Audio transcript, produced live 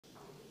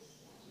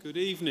Good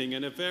evening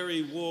and a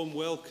very warm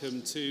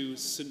welcome to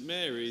St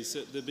Mary's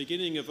at the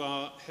beginning of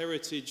our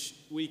Heritage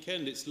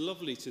Weekend. It's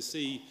lovely to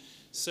see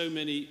so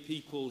many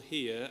people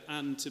here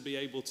and to be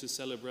able to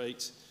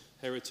celebrate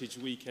Heritage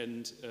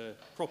Weekend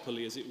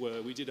properly, as it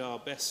were. We did our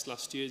best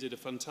last year, did a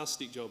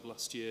fantastic job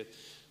last year,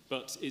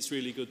 but it's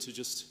really good to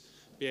just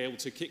be able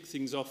to kick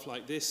things off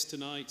like this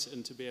tonight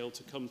and to be able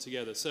to come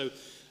together. So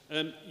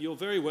you're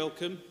very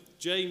welcome.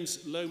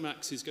 James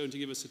Lomax is going to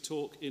give us a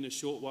talk in a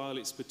short while.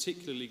 It's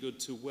particularly good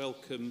to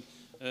welcome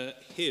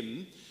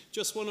him.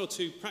 Just one or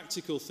two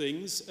practical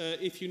things.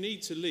 If you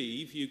need to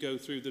leave, you go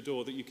through the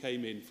door that you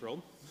came in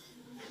from.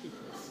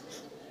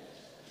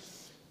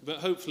 But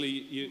hopefully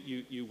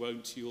you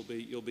won't. You'll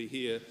be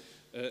here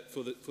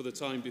for the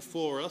time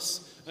before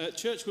us.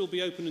 Church will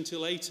be open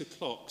until 8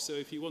 o'clock, so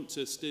if you want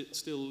to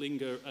still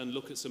linger and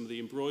look at some of the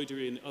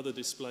embroidery and other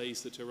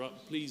displays that are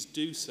up, please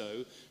do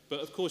so. But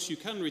of course you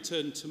can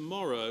return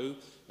tomorrow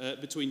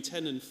between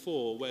 10 and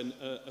 4 when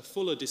a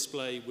fuller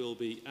display will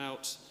be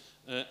out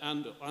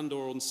and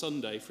or on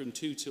Sunday from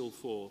 2 till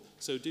 4.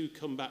 So do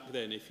come back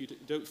then. If you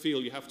don't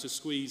feel you have to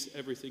squeeze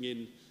everything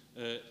in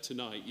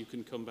tonight, you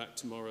can come back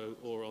tomorrow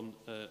or on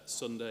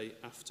Sunday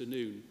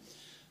afternoon.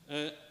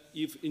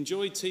 You've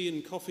enjoyed tea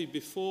and coffee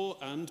before,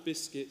 and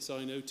biscuits,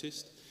 I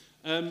noticed.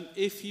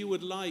 If you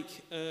would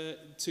like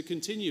to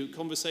continue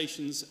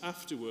conversations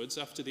afterwards,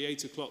 after the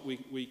 8 o'clock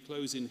we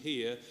close in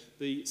here,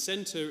 the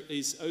centre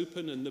is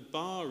open and the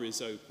bar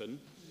is open.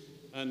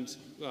 And,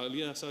 well,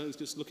 yes, I was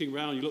just looking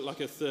around, you look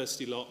like a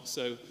thirsty lot.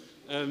 So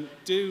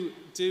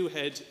do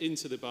head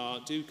into the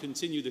bar, do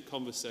continue the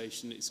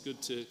conversation. It's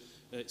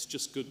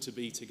just good to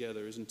be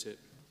together, isn't it?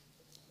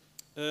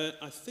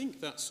 I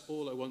think that's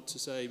all I want to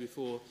say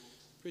before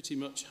pretty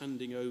much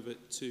handing over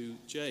to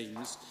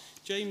James.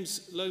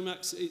 James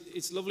Lomax,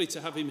 it's lovely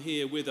to have him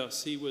here with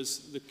us. He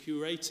was the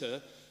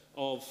curator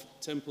of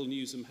Temple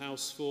Newsam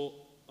House for,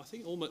 I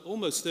think,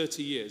 almost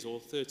 30 years,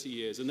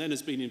 and then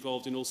has been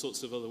involved in all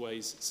sorts of other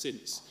ways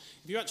since.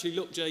 If you actually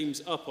look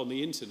James up on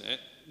the internet,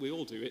 we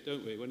all do it,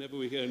 don't we? Whenever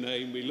we hear a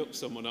name, we look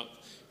someone up.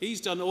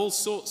 He's done all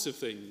sorts of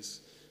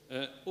things.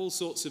 All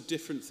sorts of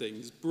different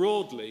things,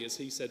 broadly, as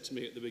he said to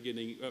me at the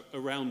beginning,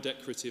 around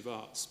decorative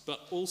arts, but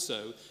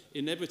also,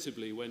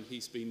 inevitably, when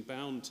he's been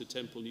bound to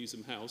Temple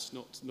Newsam House,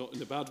 not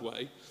in a bad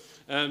way,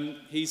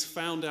 he's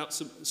found out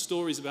some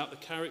stories about the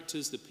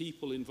characters, the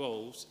people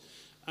involved,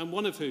 and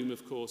one of whom,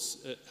 of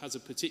course, has a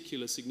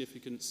particular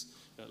significance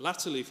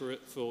latterly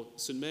for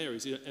St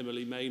Mary's,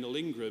 Emily Maynell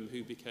Ingram,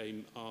 who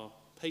became our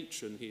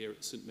patron here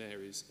at St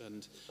Mary's,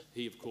 and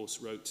he, of course,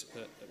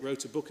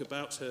 wrote a book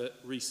about her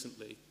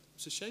recently.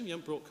 It's a shame you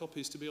haven't brought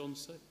copies to be on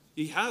sale.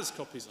 He has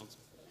copies on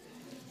sale.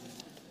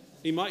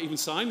 He might even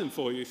sign them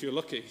for you if you're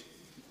lucky.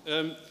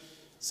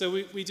 So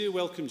we do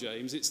welcome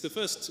James. It's the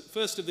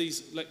first of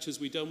these lectures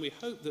we've done. We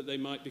hope that they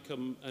might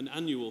become an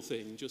annual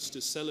thing, just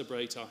to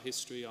celebrate our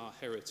history, our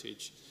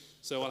heritage.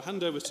 So I'll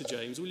hand over to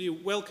James. Will you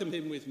welcome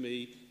him with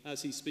me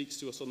as he speaks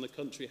to us on the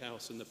country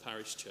house and the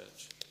parish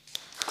church?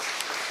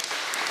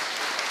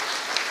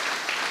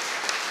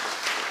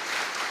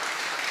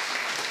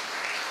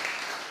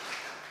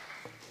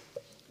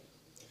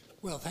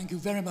 Well, thank you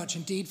very much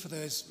indeed for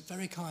those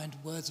very kind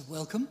words of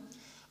welcome.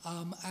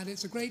 And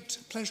it's a great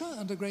pleasure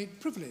and a great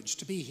privilege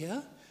to be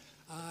here,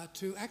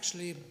 to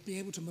actually be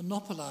able to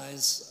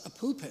monopolize a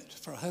pulpit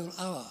for a whole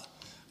hour.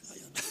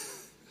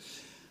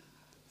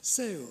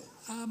 So,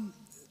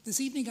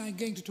 this evening I'm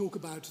going to talk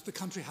about the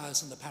country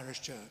house and the parish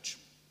church.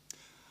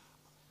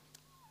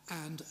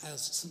 And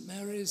as St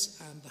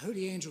Mary's and the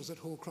Holy Angels at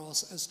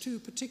Hallcross as two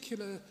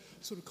particular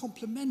sort of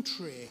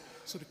complementary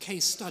sort of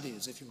case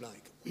studies, if you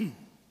like.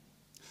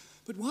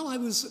 But while I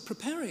was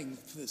preparing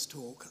for this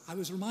talk, I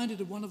was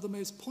reminded of one of the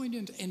most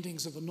poignant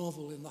endings of a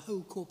novel in the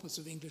whole corpus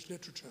of English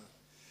literature.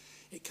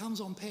 It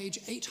comes on page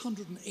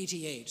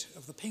 888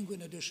 of the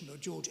Penguin edition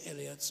of George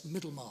Eliot's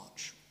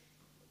Middlemarch.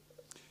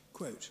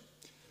 Quote,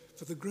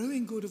 "For the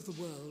growing good of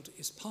the world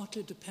is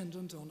partly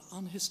dependent on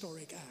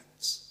unhistoric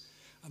acts,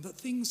 and that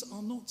things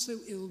are not so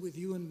ill with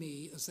you and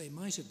me as they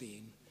might have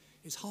been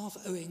is half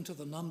owing to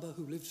the number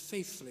who lived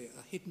faithfully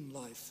a hidden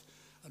life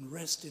and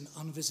rest in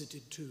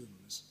unvisited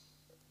tombs."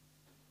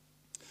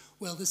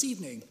 Well, this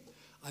evening,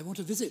 I want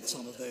to visit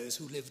some of those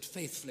who lived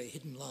faithfully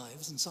hidden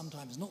lives, and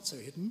sometimes not so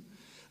hidden,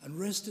 and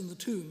rest in the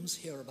tombs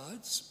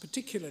hereabouts,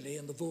 particularly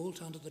in the vault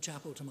under the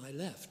chapel to my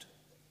left.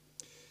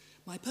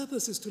 My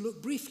purpose is to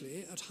look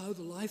briefly at how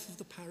the life of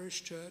the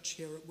parish church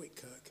here at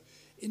Whitkirk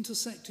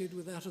intersected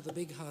with that of the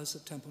big house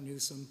at Temple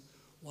Newsam,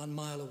 1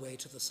 mile away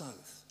to the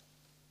south.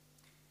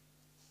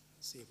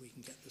 Let's see if we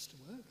can get this to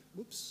work.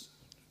 Whoops,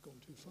 I've gone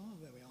too far.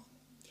 There we are.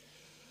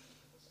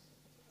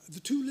 The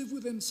two live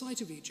within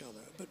sight of each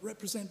other, but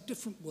represent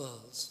different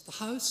worlds. The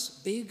house,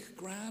 big,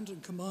 grand,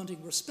 and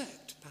commanding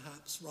respect,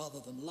 perhaps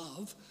rather than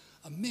love,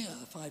 a mere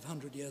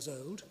 500 years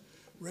old,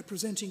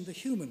 representing the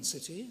human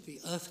city, the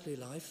earthly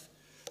life,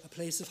 a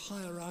place of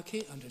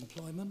hierarchy and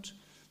employment.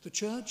 The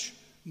church,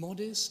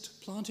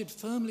 modest, planted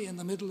firmly in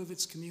the middle of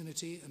its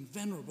community and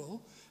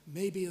venerable,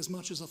 maybe as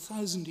much as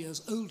 1,000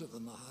 years older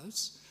than the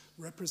house,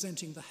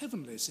 representing the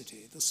heavenly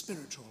city, the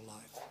spiritual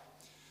life.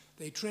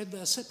 They tread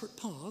their separate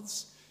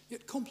paths,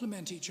 yet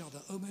complement each other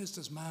almost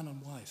as man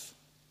and wife.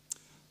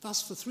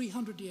 Thus, for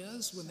 300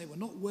 years, when they were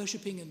not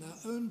worshipping in their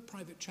own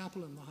private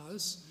chapel in the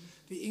house,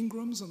 the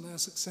Ingrams and their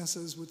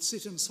successors would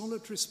sit in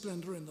solitary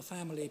splendor in the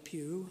family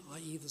pew,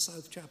 i.e. the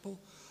South Chapel,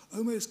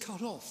 almost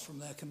cut off from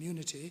their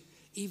community,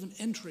 even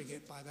entering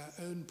it by their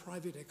own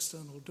private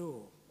external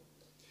door.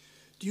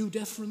 Due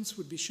deference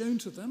would be shown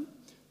to them,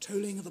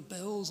 tolling of the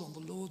bells on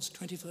the Lord's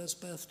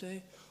 21st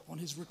birthday, on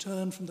his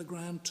return from the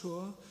grand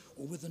tour,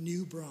 or with a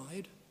new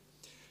bride.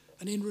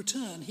 And in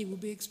return, he will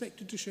be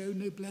expected to show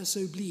noblesse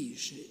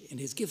oblige in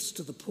his gifts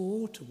to the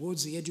poor,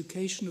 towards the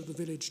education of the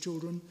village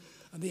children,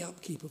 and the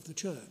upkeep of the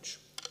church.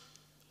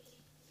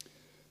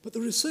 But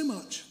there is so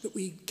much that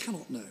we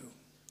cannot know.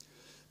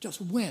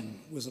 Just when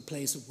was a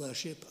place of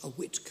worship, a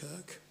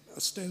Whitkirk, a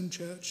stone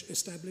church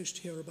established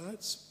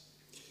hereabouts?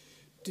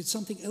 Did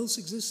something else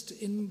exist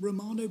in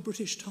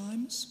Romano-British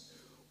times?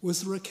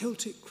 Was there a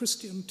Celtic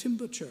Christian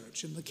timber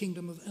church in the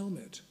kingdom of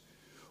Elmet?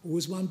 Or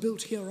was one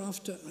built here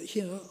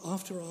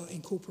after our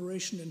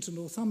incorporation into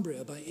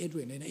Northumbria by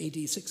Edwin in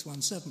AD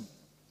 617?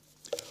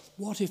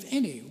 What, if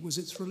any, was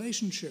its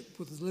relationship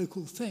with the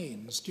local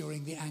thanes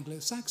during the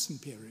Anglo-Saxon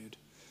period?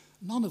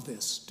 None of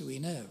this do we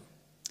know,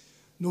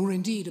 nor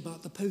indeed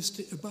about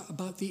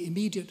the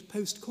immediate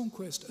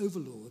post-conquest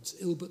overlords,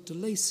 Ilbert de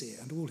Lacy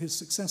and all his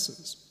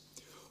successors.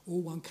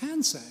 All one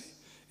can say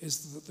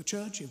is that the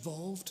church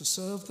evolved to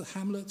serve the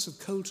hamlets of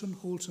Colton,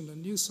 Halton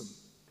and Newsam.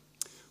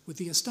 With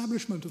the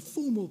establishment of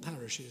formal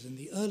parishes in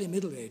the early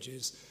Middle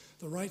Ages,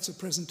 the rites of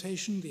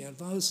presentation, the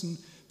advowson,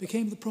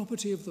 became the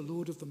property of the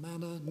lord of the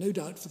manor, no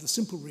doubt for the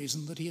simple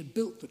reason that he had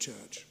built the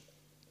church.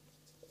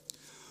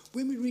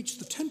 When we reach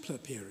the Templar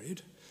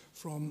period,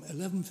 from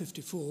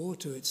 1154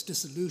 to its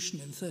dissolution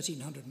in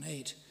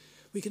 1308,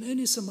 we can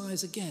only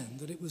surmise again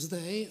that it was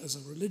they, as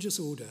a religious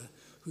order,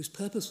 whose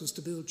purpose was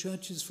to build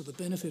churches for the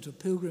benefit of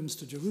pilgrims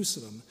to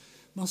Jerusalem,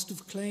 must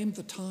have claimed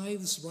the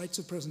tithes, rites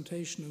of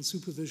presentation and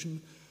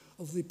supervision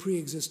of the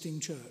pre-existing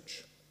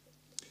church.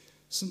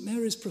 St.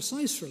 Mary's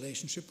precise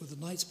relationship with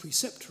the Knights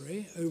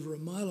Preceptory, over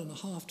 1.5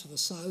 miles to the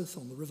south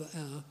on the River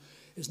Aire,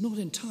 is not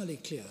entirely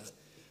clear,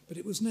 but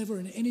it was never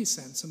in any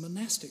sense a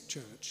monastic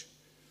church.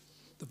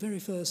 The very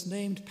first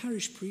named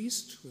parish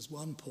priest was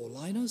one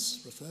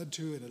Paulinus, referred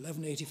to in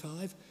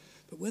 1185,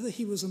 but whether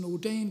he was an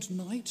ordained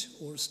knight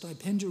or a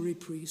stipendiary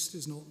priest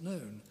is not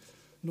known,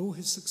 nor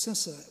his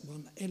successor,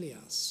 one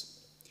Elias.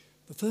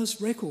 The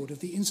first record of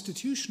the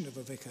institution of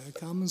a vicar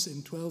comes in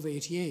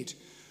 1288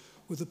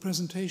 with the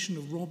presentation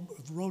of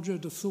Roger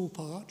de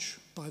Thorparch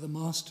by the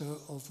master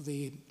of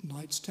the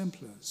Knights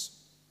Templars.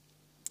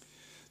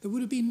 There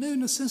would have been no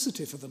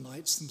necessity for the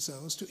knights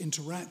themselves to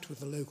interact with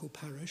the local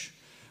parish,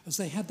 as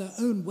they had their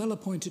own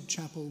well-appointed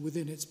chapel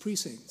within its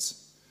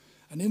precincts.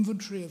 An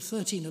inventory of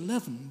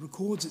 1311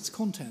 records its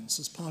contents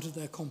as part of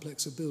their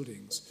complex of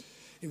buildings.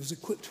 It was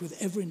equipped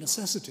with every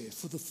necessity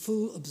for the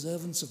full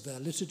observance of their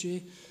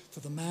liturgy, for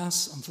the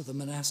Mass, and for the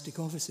monastic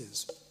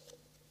offices.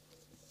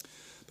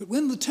 But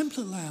when the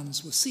Templar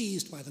lands were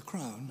seized by the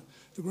Crown,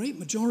 the great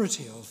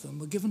majority of them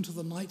were given to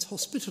the Knights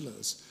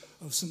Hospitallers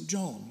of St.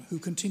 John, who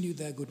continued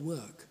their good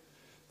work.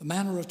 The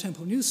manor of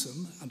Temple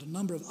Newsam and a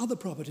number of other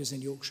properties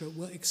in Yorkshire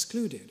were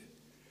excluded.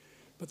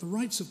 But the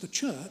rights of the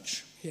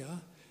church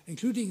here,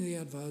 including the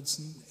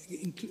advowson,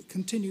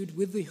 continued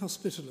with the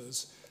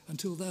Hospitallers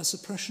until their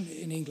suppression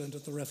in England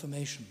at the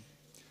Reformation,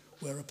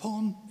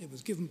 whereupon it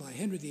was given by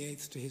Henry VIII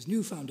to his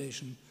new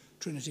foundation,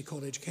 Trinity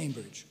College,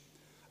 Cambridge,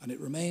 and it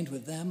remained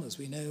with them, as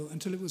we know,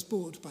 until it was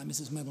bought by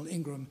Mrs. Mennel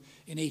Ingram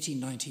in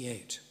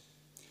 1898.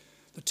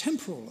 The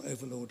temporal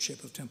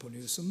overlordship of Temple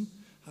Newsam,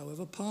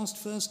 however, passed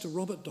first to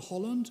Robert de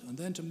Holland and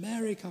then to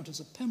Mary, Countess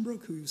of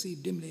Pembroke, who you see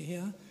dimly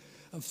here,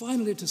 and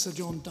finally to Sir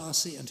John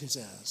Darcy and his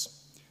heirs.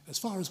 As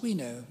far as we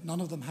know,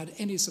 none of them had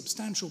any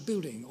substantial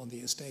building on the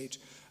estate,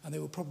 and they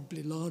were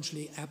probably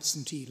largely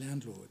absentee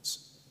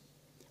landlords.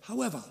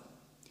 However,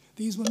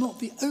 these were not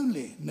the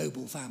only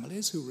noble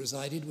families who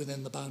resided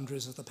within the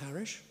boundaries of the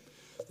parish.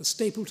 The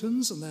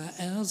Stapletons and their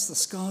heirs, the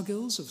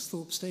Scargills of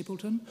Thorpe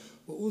Stapleton,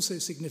 were also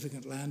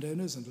significant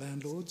landowners and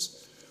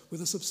landlords,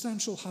 with a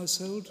substantial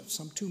household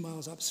some 2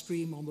 miles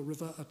upstream on the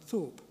river at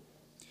Thorpe.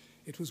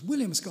 It was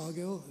William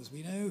Scargill, as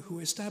we know, who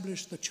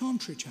established the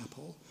Chantry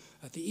Chapel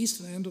at the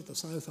eastern end of the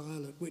South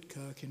Isle at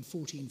Whitkirk in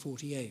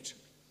 1448,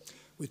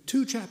 with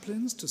 2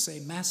 chaplains to say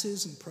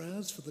masses and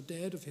prayers for the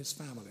dead of his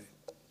family.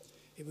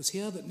 It was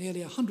here that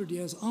nearly 100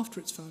 years after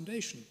its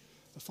foundation,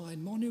 the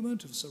fine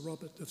monument of Sir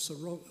Robert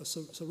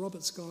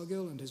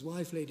Scargill and his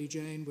wife, Lady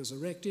Jane, was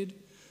erected,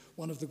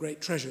 one of the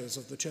great treasures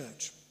of the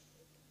church.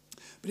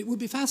 But it would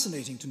be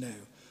fascinating to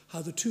know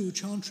how the 2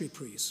 chantry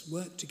priests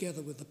worked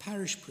together with the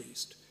parish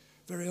priest.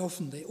 Very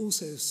often they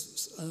also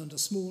earned a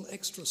small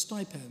extra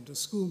stipend as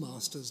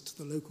schoolmasters to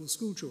the local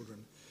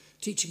schoolchildren,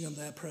 teaching them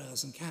their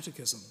prayers and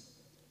catechism.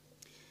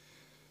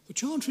 The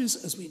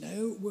chantries, as we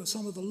know, were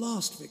some of the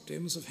last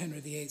victims of Henry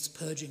VIII's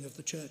purging of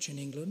the church in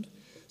England,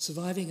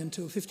 surviving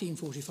until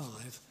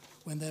 1545,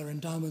 when their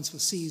endowments were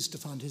seized to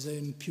fund his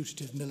own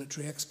putative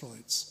military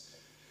exploits.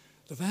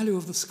 The value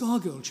of the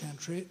Scargill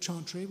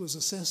chantry was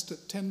assessed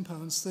at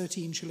 £10,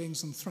 13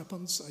 shillings and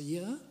threepence a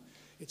year,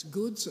 its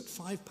goods at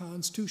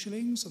 £5, 2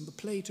 shillings, and the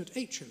plate at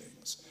 8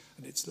 shillings,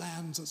 and its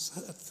lands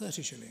at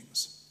 30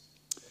 shillings.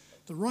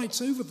 The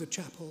rights over the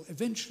chapel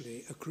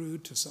eventually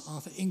accrued to Sir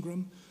Arthur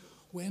Ingram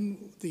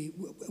when he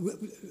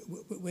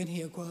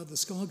acquired the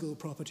Scargill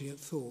property at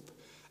Thorpe,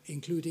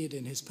 included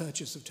in his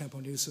purchase of Temple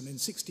Newsam in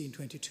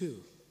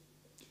 1622.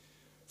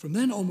 From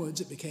then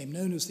onwards, it became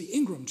known as the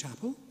Ingram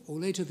Chapel, or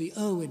later the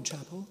Irwin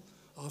Chapel,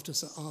 after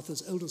Sir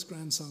Arthur's eldest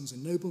grandson's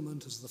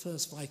ennoblement as the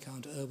first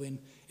Viscount Irwin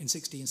in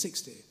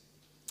 1660.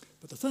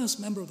 But the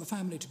first member of the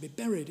family to be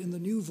buried in the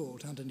new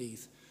vault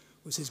underneath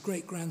was his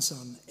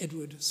great-grandson,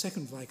 Edward,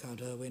 2nd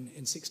Viscount Irwin,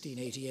 in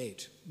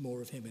 1688.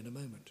 More of him in a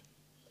moment.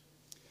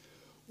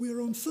 We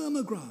are on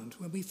firmer ground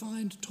when we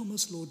find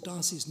Thomas Lord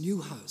Darcy's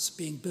new house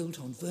being built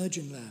on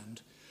virgin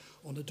land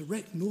on a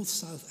direct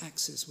north-south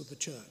axis with the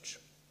church.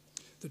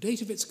 The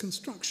date of its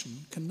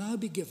construction can now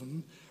be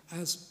given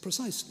as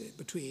precisely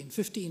between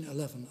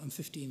 1511 and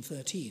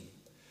 1513,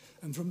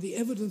 and from the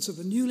evidence of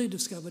a newly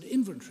discovered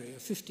inventory of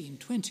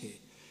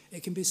 1520,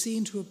 it can be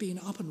seen to have been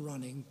up and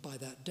running by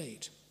that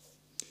date.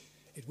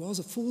 It was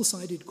a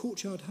four-sided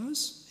courtyard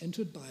house,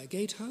 entered by a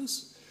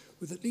gatehouse,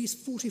 with at least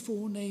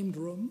 44 named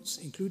rooms,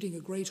 including a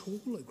great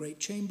hall, a great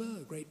chamber,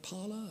 a great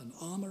parlour, an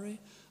armoury,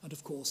 and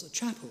of course a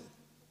chapel.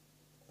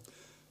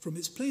 From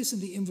its place in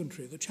the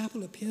inventory, the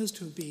chapel appears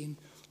to have been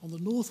on the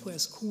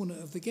northwest corner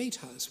of the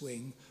gatehouse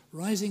wing,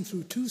 rising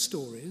through 2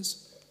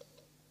 stories.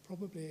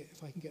 Probably,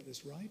 if I can get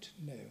this right,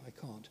 no, I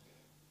can't.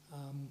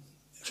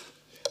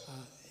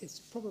 It's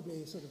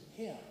probably sort of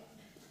here.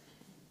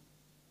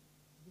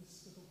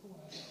 This little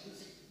corner,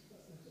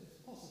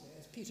 possibly,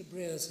 as Peter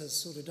Breers has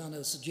sort of done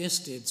a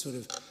suggested sort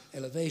of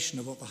elevation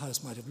of what the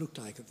house might have looked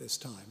like at this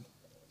time.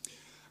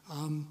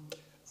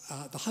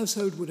 The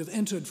household would have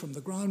entered from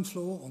the ground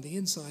floor on the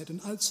inside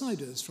and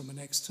outsiders from an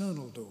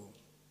external door.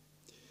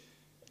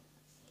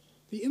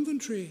 The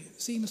inventory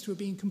seems to have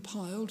been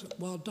compiled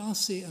while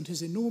Darcy and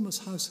his enormous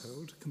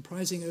household,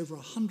 comprising over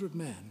 100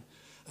 men,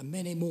 and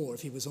many more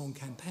if he was on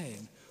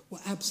campaign, were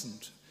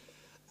absent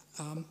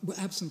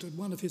at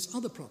one of his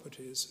other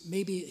properties,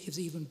 maybe his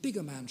even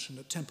bigger mansion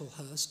at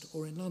Templehurst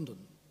or in London.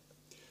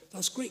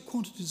 Thus, great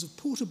quantities of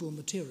portable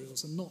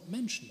materials are not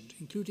mentioned,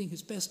 including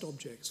his best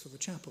objects for the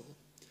chapel.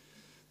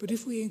 But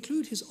if we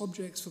include his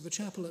objects for the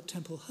chapel at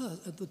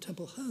the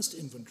Templehurst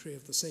inventory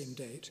of the same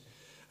date,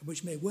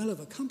 which may well have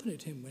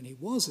accompanied him when he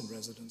was in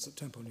residence at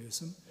Temple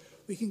Newsam,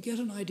 we can get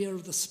an idea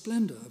of the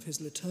splendour of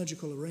his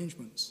liturgical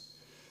arrangements.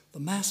 The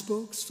mass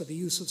books for the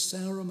use of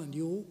Sarum and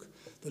York,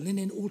 the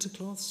linen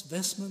altarcloths,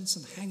 vestments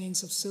and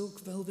hangings of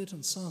silk, velvet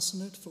and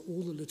sarsenet for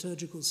all the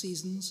liturgical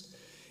seasons,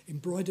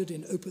 embroidered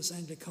in opus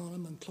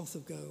anglicanum and cloth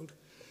of gold,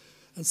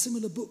 and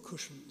similar book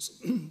cushions,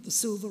 the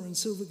silver and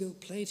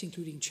silver-gilt plate,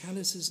 including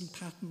chalices and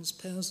patens,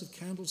 pairs of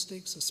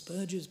candlesticks,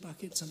 asperges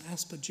buckets and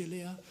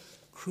aspergilia,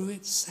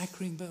 cruets,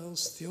 sacring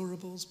bells,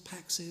 thuribles,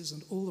 paxes,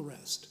 and all the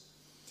rest.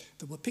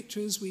 There were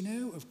pictures, we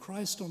know, of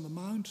Christ on the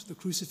Mount, the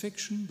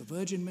Crucifixion, the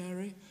Virgin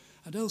Mary,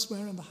 and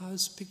elsewhere in the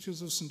house,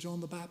 pictures of St. John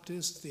the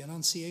Baptist, the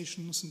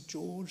Annunciation, St.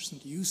 George,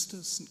 St.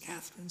 Eustace, St.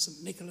 Catherine,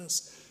 St.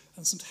 Nicholas,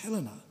 and St.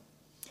 Helena.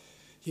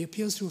 He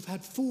appears to have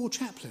had 4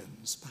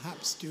 chaplains,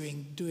 perhaps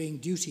doing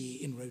duty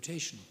in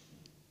rotation.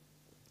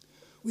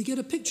 We get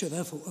a picture,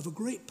 therefore, of a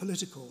great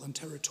political and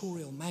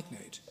territorial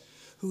magnate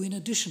who, in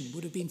addition,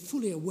 would have been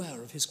fully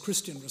aware of his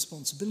Christian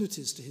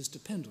responsibilities to his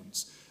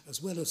dependents,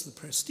 as well as the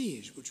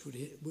prestige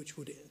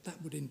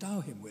that would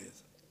endow him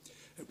with.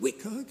 At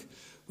Whitkirk,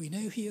 we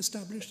know he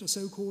established a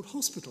so-called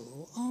hospital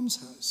or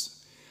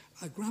almshouse,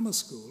 a grammar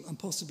school, and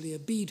possibly a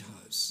bead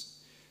house.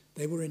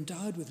 They were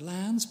endowed with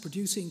lands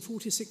producing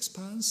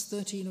 £46,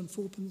 13 and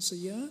 4pence a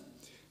year,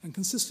 and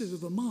consisted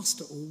of a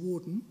master or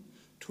warden,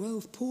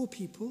 12 poor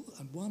people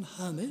and 1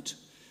 hermit,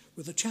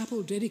 with a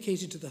chapel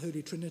dedicated to the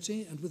Holy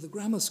Trinity and with a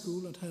grammar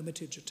school and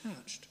hermitage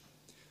attached.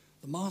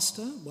 The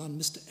master, one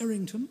Mr.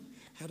 Errington,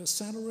 had a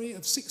salary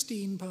of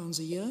 £16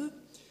 a year.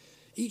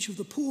 Each of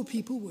the poor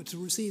people were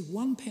to receive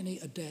 1 penny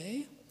a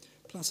day,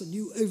 plus a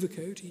new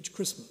overcoat each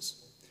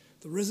Christmas.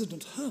 The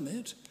resident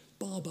hermit,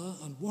 barber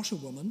and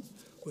washerwoman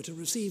were to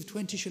receive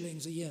 20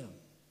 shillings a year.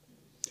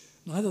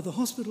 Neither the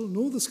hospital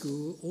nor the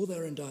school or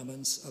their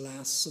endowments,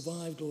 alas,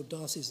 survived Lord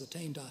Darcy's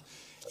attainder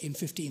in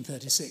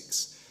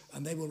 1536,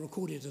 and they were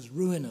recorded as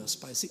ruinous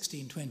by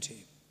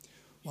 1620.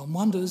 One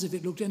wonders if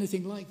it looked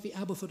anything like the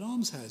Aberford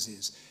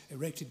almshouses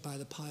erected by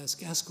the pious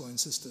Gascoigne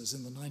sisters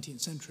in the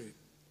 19th century.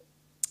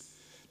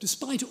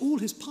 Despite all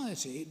his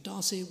piety,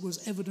 Darcy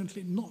was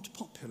evidently not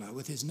popular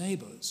with his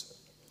neighbours.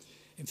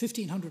 In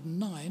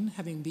 1509,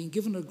 having been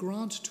given a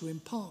grant to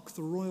empark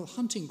the royal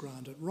hunting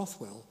ground at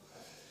Rothwell,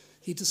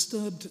 he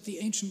disturbed the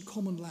ancient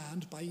common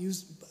land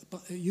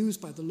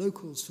used by the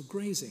locals for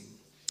grazing.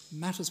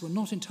 Matters were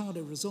not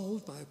entirely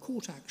resolved by a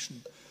court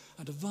action,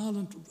 and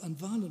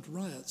violent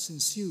riots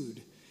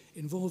ensued,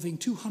 involving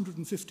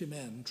 250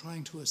 men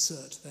trying to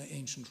assert their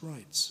ancient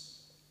rights.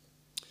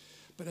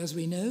 But as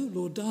we know,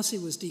 Lord Darcy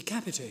was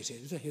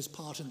decapitated for his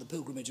part in the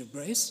Pilgrimage of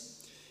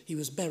Grace. He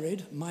was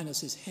buried,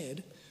 minus his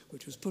head,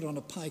 which was put on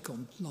a pike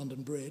on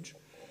London Bridge,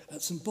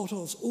 at St.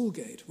 Botolph's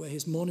Aldgate, where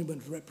his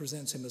monument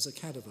represents him as a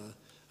cadaver,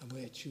 and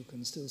which you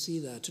can still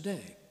see there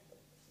today.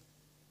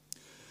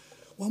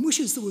 One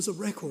wishes there was a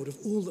record of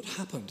all that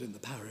happened in the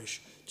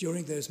parish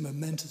during those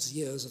momentous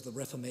years of the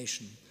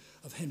Reformation,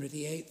 of Henry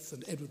VIII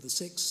and Edward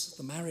VI,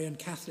 the Marian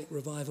Catholic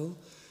revival,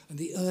 and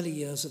the early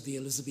years of the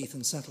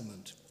Elizabethan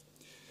settlement.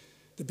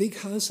 The big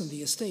house and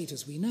the estate,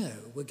 as we know,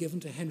 were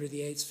given to Henry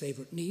VIII's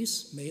favourite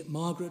niece,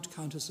 Margaret,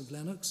 Countess of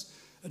Lennox,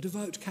 a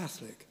devout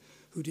Catholic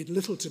who did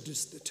little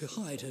to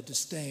hide her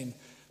disdain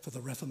for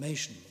the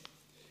Reformation.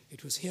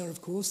 It was here,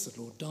 of course, that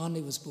Lord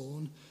Darnley was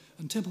born,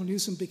 and Temple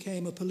Newsam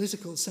became a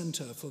political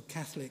centre for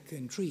Catholic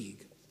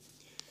intrigue.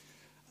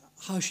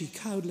 How she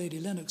cowed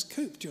Lady Lennox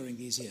Cope during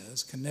these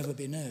years can never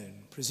be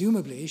known.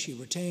 Presumably, she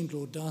retained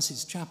Lord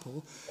Darcy's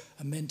chapel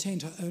and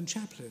maintained her own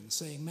chaplain,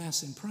 saying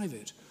Mass in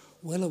private,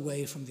 well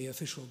away from the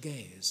official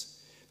gaze.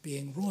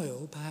 Being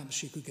royal, perhaps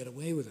she could get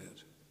away with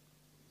it.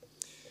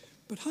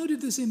 But how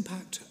did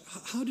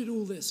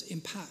all this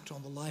impact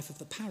on the life of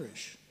the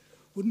parish?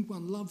 Wouldn't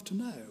one love to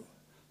know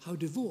how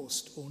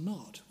divorced or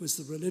not was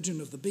the religion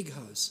of the big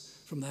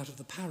house from that of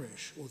the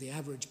parish or the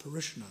average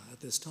parishioner at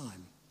this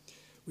time?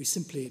 We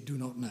simply do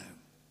not know.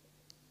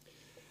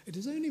 It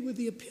is only with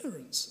the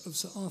appearance of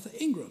Sir Arthur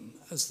Ingram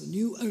as the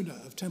new owner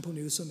of Temple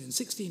Newsam in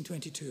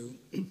 1622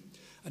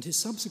 and his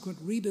subsequent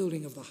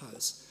rebuilding of the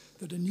house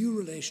that a new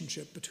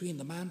relationship between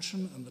the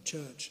mansion and the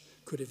church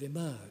could have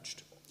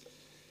emerged.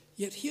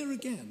 Yet here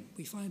again,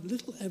 we find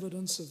little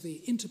evidence of the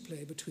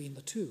interplay between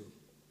the two.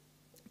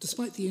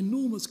 Despite the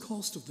enormous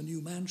cost of the new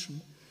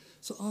mansion,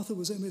 Sir Arthur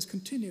was almost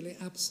continually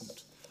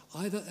absent,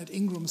 either at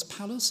Ingram's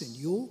Palace in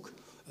York,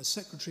 as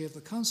Secretary of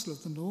the Council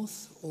of the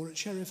North, or at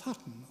Sheriff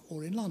Hutton,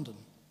 or in London.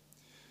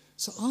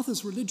 Sir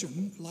Arthur's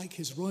religion, like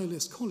his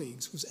royalist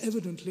colleagues, was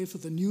evidently for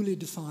the newly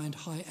defined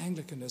High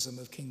Anglicanism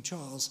of King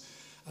Charles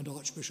and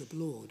Archbishop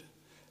Laud.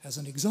 As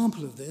an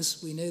example of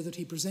this, we know that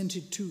he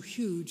presented 2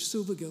 huge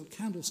silver-gilt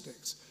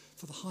candlesticks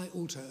for the high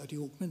altar at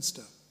York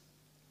Minster.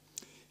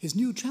 His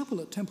new chapel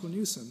at Temple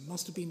Newsam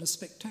must have been a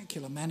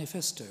spectacular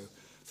manifesto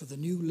for the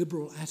new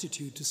liberal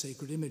attitude to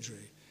sacred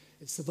imagery.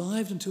 It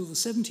survived until the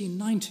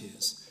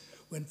 1790s,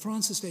 when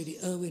Frances Lady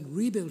Irwin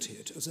rebuilt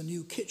it as a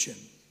new kitchen,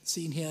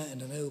 seen here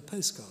in an old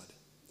postcard.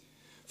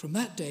 From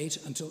that date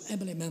until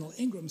Emily Mennell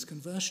Ingram's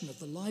conversion of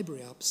the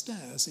library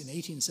upstairs in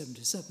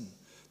 1877,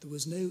 there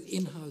was no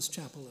in-house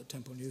chapel at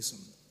Temple Newsam.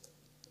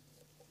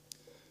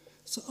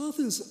 Sir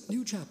Arthur's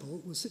new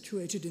chapel was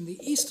situated in the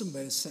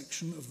easternmost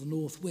section of the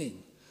north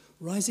wing,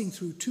 rising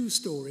through 2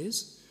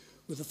 stories,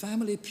 with the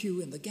family pew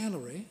in the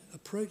gallery,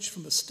 approached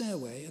from a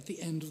stairway at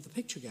the end of the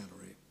picture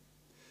gallery.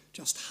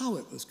 Just how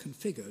it was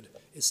configured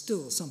is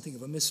still something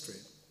of a mystery.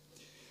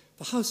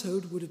 The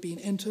household would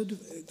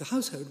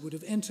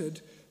have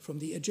entered from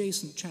the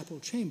adjacent chapel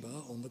chamber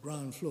on the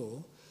ground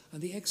floor,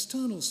 and the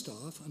external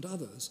staff and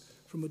others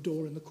from a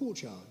door in the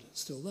courtyard,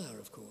 still there,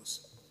 of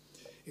course.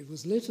 It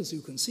was lit, as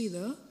you can see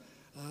there,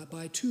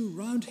 by 2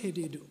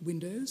 round-headed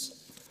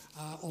windows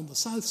on the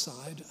south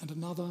side and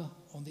another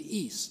on the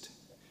east.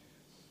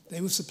 They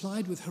were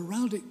supplied with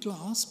heraldic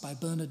glass by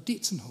Bernard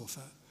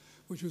Dietzenhofer,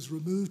 which was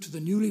removed to the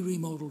newly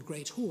remodelled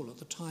Great Hall at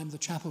the time the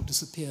chapel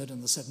disappeared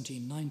in the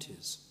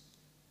 1790s.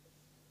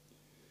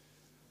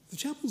 The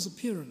chapel's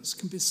appearance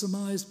can be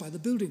surmised by the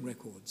building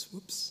records.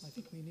 Whoops, I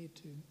think we need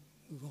to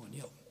move on,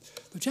 yeah.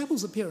 The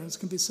chapel's appearance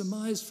can be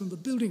surmised from the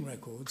building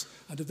records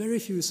and a very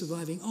few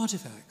surviving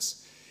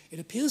artefacts. It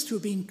appears to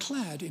have been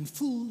clad in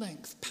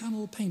full-length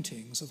panel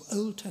paintings of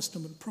Old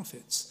Testament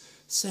prophets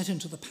set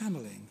into the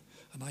panelling,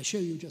 and I show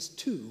you just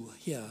 2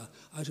 here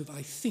out of,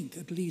 I think,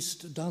 at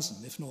least a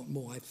dozen, if not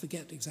more. I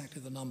forget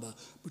exactly the number,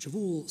 which have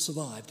all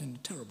survived in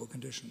terrible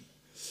condition.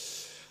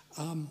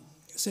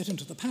 Set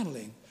into the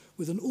panelling,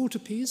 with an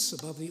altarpiece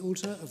above the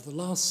altar of the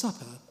Last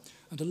Supper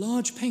and a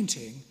large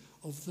painting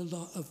of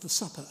the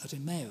supper at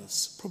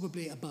Emmaus,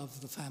 probably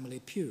above the family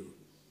pew.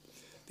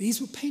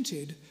 These were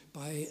painted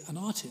by an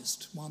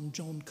artist, one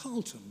John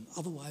Carlton,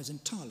 otherwise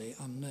entirely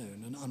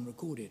unknown and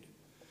unrecorded.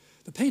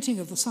 The painting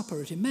of the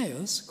supper at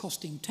Emmaus,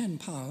 costing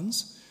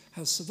 £10,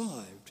 has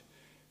survived.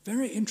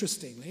 Very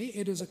interestingly,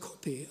 it is a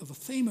copy of a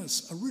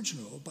famous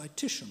original by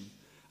Titian,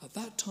 at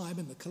that time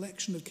in the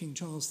collection of King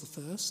Charles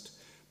I,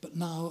 but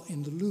now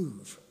in the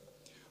Louvre.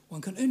 One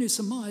can only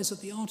surmise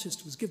that the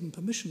artist was given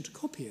permission to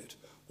copy it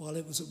while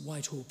it was at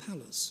Whitehall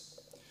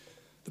Palace.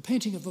 The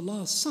painting of the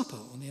Last Supper,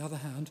 on the other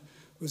hand,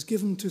 was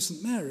given to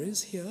St.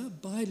 Mary's here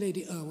by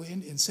Lady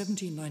Irwin in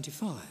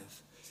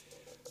 1795,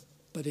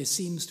 but it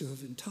seems to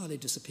have entirely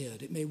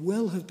disappeared. It may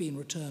well have been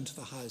returned to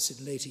the house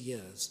in later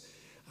years,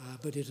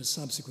 but it has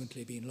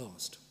subsequently been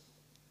lost.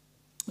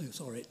 Oh,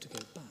 sorry, to go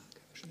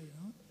back, actually.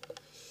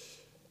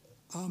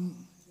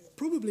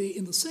 Probably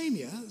in the same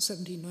year,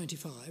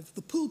 1795,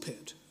 the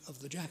pulpit of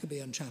the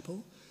Jacobean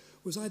chapel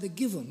was either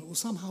given or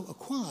somehow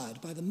acquired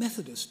by the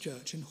Methodist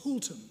Church in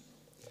Halton.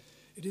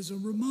 It is a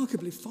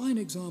remarkably fine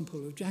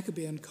example of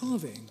Jacobean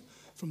carving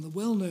from the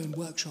well-known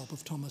workshop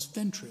of Thomas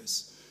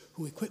Ventris,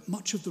 who equipped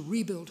much of the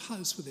rebuilt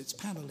house with its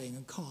panelling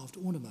and carved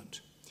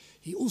ornament.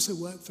 He also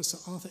worked for Sir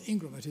Arthur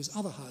Ingram at his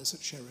other house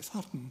at Sheriff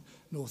Hutton,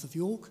 north of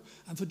York,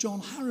 and for John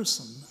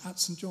Harrison at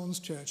St John's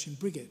Church in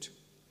Briggate.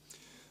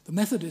 The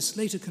Methodists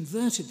later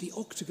converted the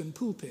octagon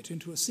pulpit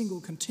into a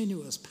single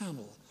continuous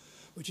panel,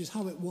 which is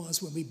how it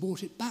was when we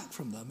bought it back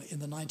from them in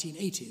the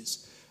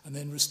 1980s, and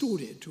then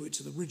restored it to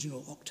its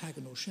original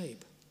octagonal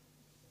shape.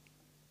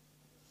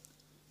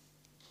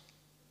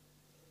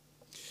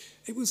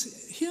 It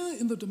was here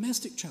in the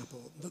domestic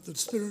chapel that the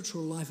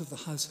spiritual life of the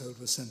household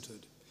was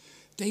centred.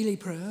 Daily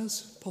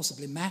prayers,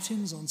 possibly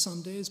matins on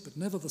Sundays, but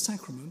never the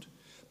sacrament,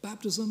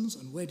 baptisms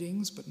and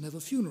weddings, but never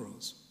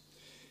funerals.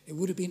 It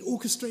would have been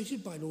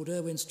orchestrated by Lord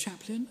Irwin's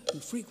chaplain, who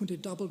frequently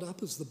doubled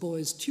up as the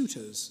boys'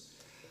 tutors,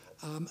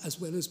 as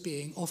well as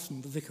being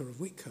often the vicar of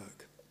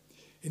Whitkirk.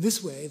 In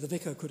this way, the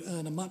vicar could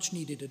earn a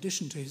much-needed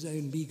addition to his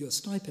own meagre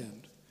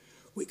stipend.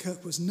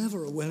 Whitkirk was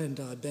never a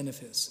well-endowed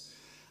benefice,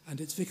 and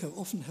its vicar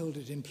often held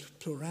it in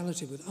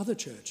plurality with other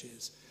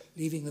churches,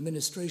 leaving the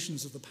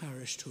ministrations of the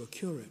parish to a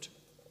curate.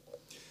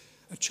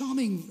 A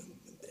charming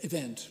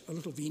event, a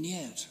little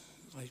vignette,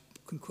 I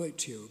can quote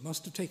to you,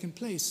 must have taken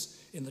place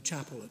in the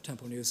chapel at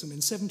Temple Newsam in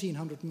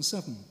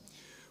 1707,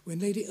 when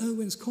Lady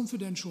Irwin's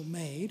confidential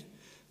maid,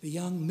 the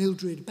young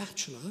Mildred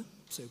Batchelor,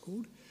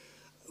 so-called,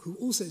 who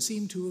also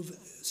seemed to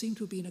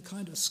have been a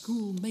kind of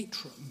school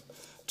matron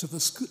to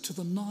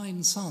the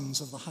 9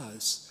 sons of the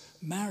house,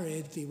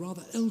 married the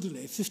rather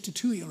elderly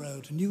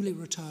 52-year-old newly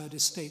retired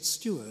estate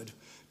steward,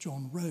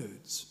 John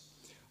Rhodes.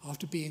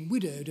 After being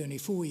widowed only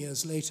 4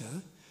 years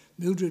later,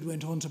 Mildred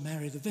went on to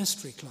marry the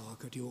vestry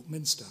clerk at York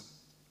Minster.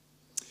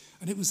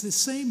 And it was this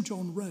same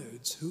John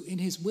Rhodes who, in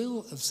his will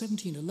of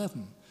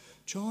 1711,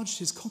 charged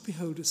his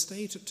copyhold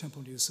estate at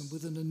Temple Newsam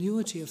with an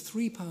annuity of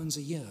 £3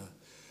 a year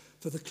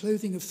for the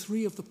clothing of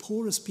 3 of the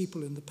poorest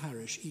people in the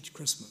parish each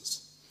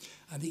Christmas,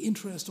 and the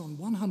interest on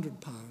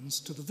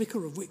 £100 to the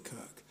vicar of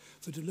Whitkirk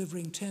for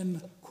delivering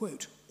 10,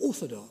 quote,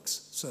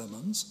 orthodox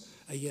sermons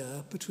a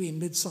year between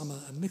Midsummer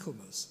and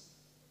Michaelmas.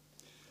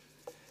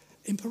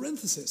 In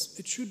parenthesis,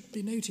 it should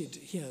be noted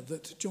here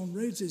that John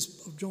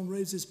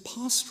Rhodes's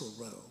pastoral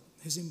role,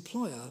 his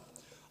employer,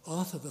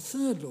 Arthur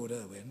III Lord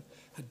Irwin,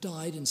 had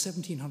died in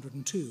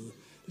 1702,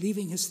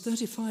 leaving his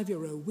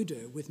 35-year-old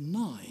widow with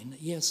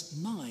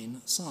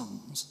 9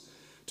 sons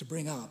to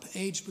bring up,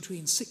 aged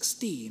between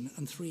 16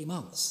 and 3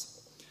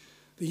 months.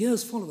 The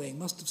years following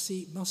must have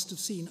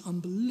seen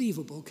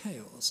unbelievable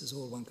chaos, is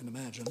all one can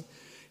imagine,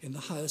 in the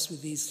house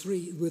with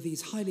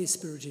these highly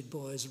spirited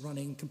boys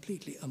running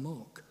completely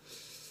amok.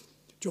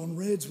 John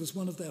Rhodes was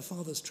one of their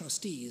father's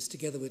trustees,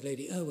 together with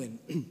Lady Irwin,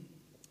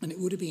 and it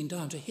would have been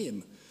down to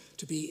him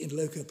to be in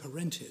loco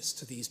parentis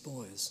to these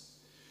boys.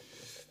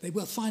 They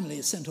were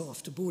finally sent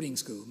off to boarding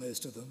school,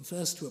 most of them,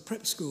 first to a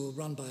prep school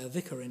run by a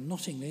vicar in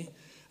Nottingley,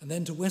 and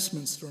then to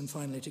Westminster and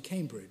finally to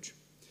Cambridge.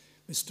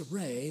 Mr.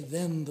 Ray,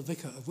 then the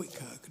vicar of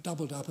Whitkirk,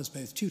 doubled up as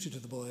both tutor to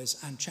the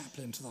boys and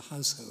chaplain to the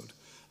household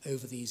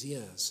over these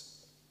years.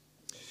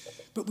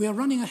 But we are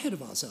running ahead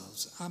of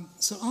ourselves.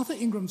 Sir Arthur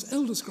Ingram's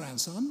eldest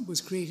grandson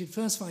was created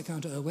first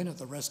Viscount Irwin at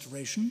the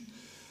Restoration,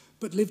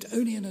 but lived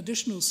only an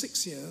additional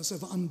 6 years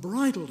of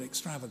unbridled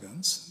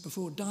extravagance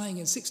before dying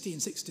in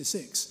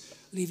 1666,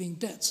 leaving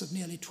debts of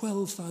nearly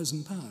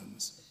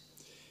 £12,000.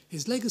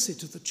 His legacy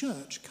to the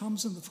church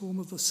comes in the form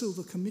of the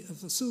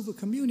Silver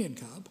Communion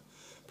Cup,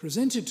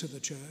 presented to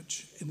the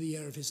church in the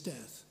year of his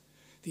death.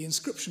 The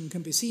inscription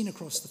can be seen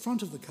across the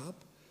front of the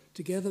cup,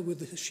 together with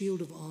the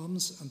shield of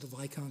arms and the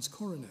Viscount's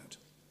coronet.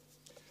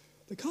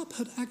 The cup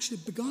had actually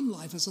begun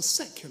life as a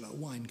secular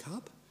wine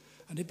cup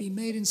and had been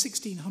made in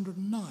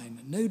 1609,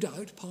 no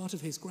doubt part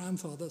of his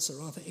grandfather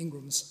Sir Arthur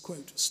Ingram's,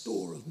 quote,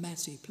 store of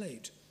massy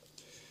plate.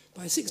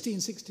 By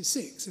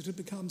 1666, it had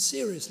become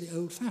seriously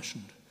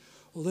old-fashioned,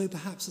 although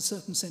perhaps a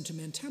certain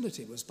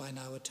sentimentality was by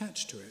now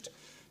attached to it,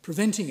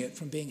 preventing it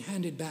from being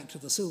handed back to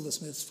the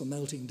silversmiths for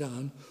melting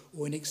down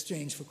or in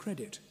exchange for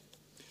credit.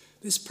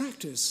 This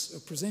practice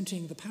of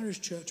presenting the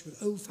parish church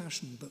with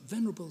old-fashioned but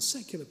venerable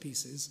secular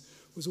pieces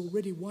was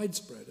already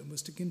widespread and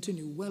was to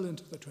continue well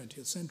into the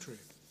 20th century.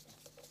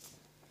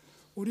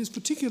 What is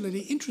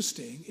particularly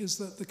interesting is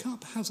that the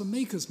cup has a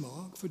maker's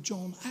mark for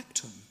John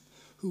Acton,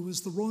 who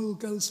was the royal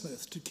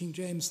goldsmith to King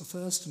James I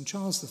and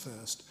Charles I,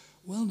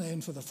 well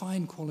known for the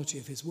fine quality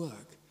of his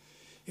work.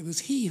 It was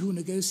he who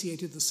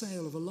negotiated the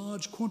sale of a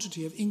large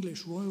quantity of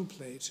English royal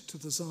plate to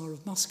the Tsar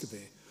of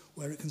Muscovy,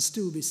 where it can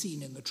still be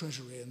seen in the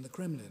treasury in the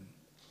Kremlin.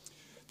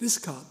 This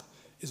cup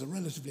is a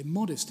relatively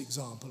modest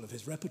example of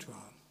his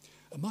repertoire.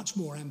 A much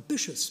more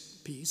ambitious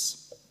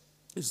piece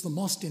is the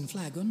Mostyn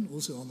flagon,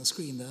 also on the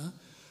screen there,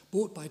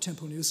 bought by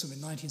Temple Newsam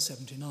in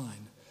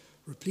 1979.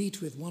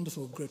 Replete with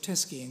wonderful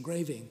grotesque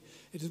engraving,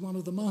 it is one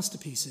of the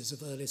masterpieces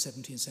of early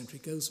 17th century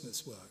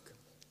goldsmiths' work.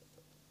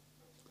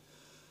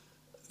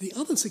 The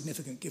other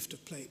significant gift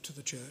of plate to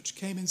the church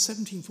came in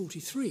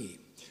 1743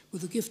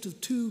 with the gift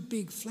of 2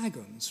 big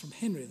flagons from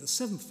Henry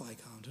VII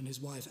Viscount and his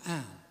wife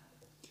Anne.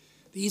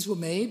 These were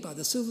made by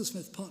the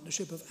silversmith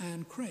partnership of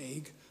Anne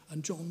Craig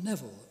and John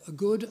Neville, a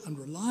good and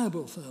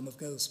reliable firm of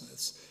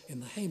goldsmiths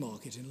in the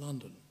Haymarket in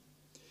London.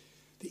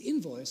 The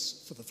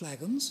invoice for the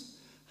flagons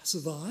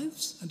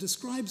survives and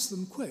describes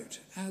them, quote,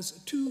 as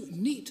 2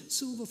 neat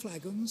silver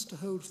flagons to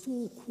hold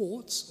 4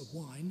 quarts of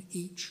wine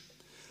each,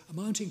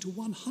 amounting to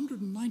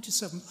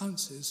 197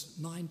 ounces,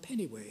 9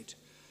 pennyweight,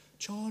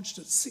 charged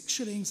at 6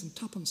 shillings and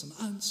 2pence an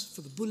ounce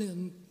for the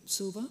bullion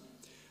silver,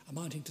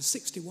 amounting to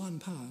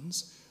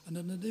 £61, and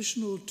an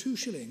additional 2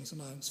 shillings an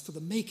ounce for the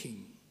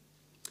making,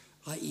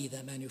 i.e.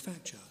 their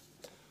manufacture,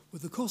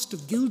 with the cost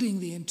of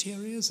gilding the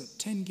interiors at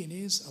 10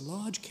 guineas, a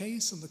large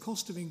case, and the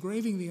cost of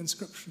engraving the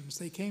inscriptions,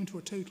 they came to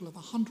a total of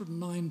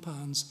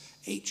 £109,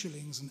 8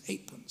 shillings and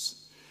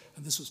 8pence,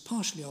 and this was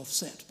partially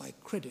offset by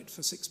credit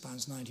for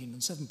 £6.19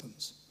 and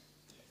 7pence.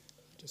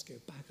 Just go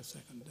back a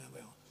second, there we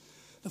are.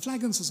 The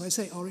flagons, as I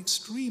say, are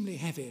extremely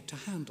heavy to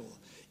handle,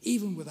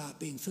 even without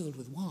being filled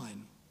with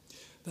wine.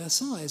 Their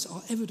size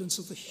are evidence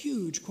of the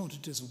huge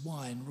quantities of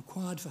wine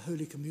required for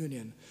Holy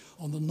Communion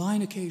on the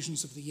 9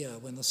 occasions of the year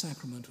when the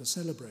sacrament was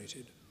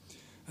celebrated.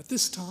 At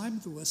this time,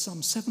 there were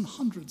some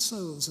 700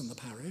 souls in the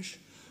parish,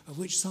 of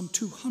which some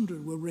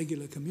 200 were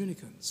regular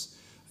communicants,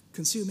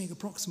 consuming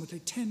approximately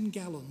 10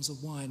 gallons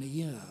of wine a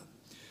year,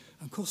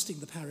 and costing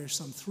the parish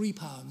some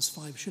 £3,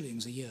 5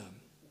 shillings a year.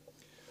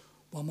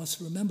 One must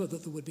remember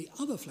that there would be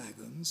other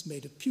flagons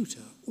made of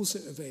pewter also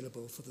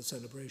available for the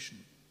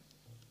celebration.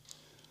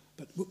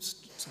 But,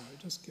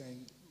 just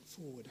going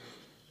forward.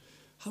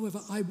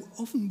 However, I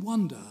often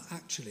wonder,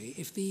 actually,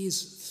 if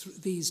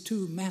these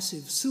 2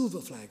 massive silver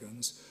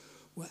flagons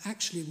were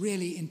actually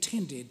really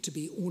intended to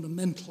be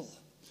ornamental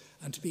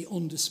and to be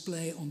on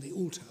display on the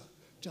altar,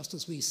 just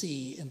as we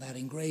see in that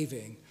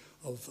engraving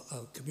of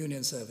a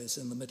communion service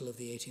in the middle of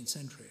the 18th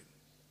century.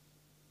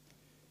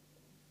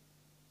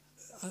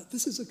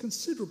 This is a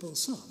considerable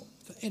sum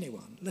for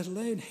anyone, let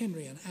alone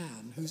Henry and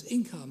Anne, whose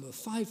income of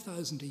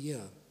 £5,000 a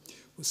year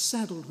was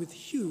saddled with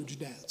huge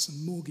debts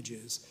and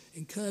mortgages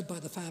incurred by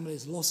the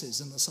family's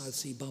losses in the South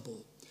Sea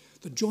bubble,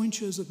 the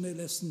jointures of no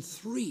less than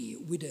 3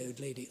 widowed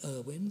Lady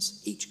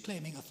Irwins, each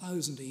claiming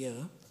 £1,000 a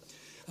year,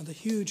 and the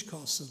huge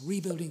costs of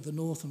rebuilding the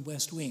north and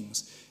west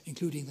wings,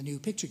 including the new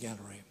picture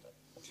gallery.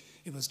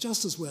 It was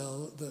just as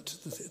well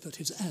that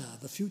his heir,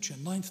 the future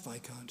 9th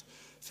Viscount,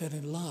 fell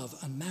in love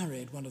and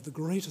married one of the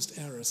greatest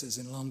heiresses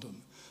in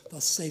London,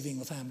 thus saving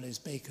the family's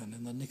bacon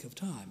in the nick of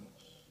time.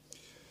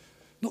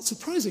 Not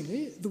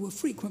surprisingly, there were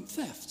frequent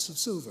thefts of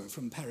silver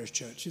from parish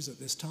churches at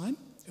this time.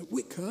 At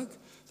Whitkirk,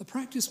 the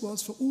practice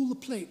was for all the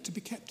plate to be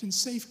kept in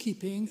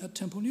safekeeping at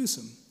Temple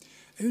Newsam,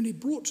 only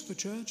brought to the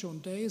church on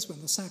days when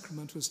the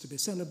sacrament was to be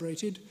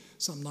celebrated,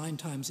 some 9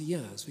 times a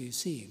year, as we've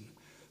seen.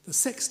 The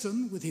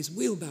sexton, with his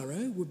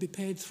wheelbarrow, would be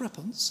paid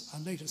 3pence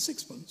and later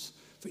 6pence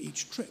for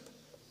each trip.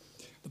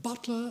 The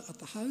butler at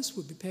the house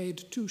would be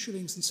paid 2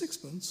 shillings and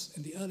 6pence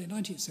in the early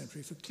 19th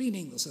century for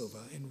cleaning the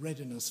silver in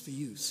readiness for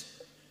use.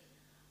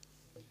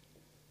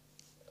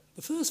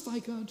 The first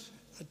Viscount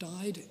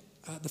died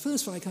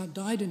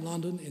in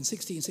London in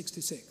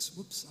 1666.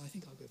 Whoops, I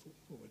think I'll go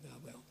forward now.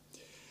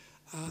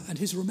 And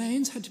his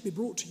remains had to be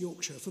brought to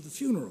Yorkshire for the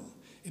funeral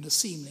in a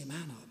seemly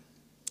manner.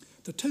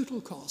 The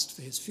total cost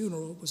for his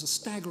funeral was a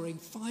staggering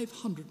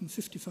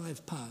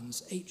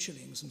 £555, 8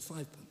 shillings and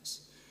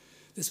 5pence.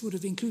 This would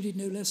have included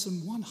no less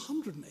than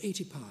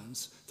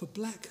 £180 for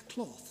black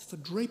cloth for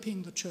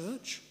draping the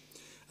church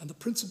and the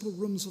principal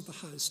rooms of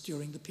the house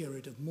during the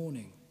period of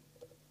mourning.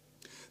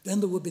 Then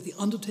there would be the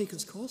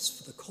undertaker's costs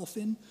for the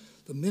coffin,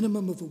 the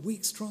minimum of a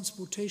week's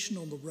transportation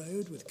on the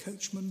road with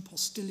coachmen,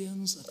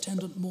 postilions,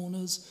 attendant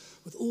mourners,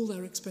 with all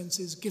their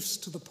expenses, gifts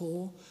to the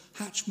poor,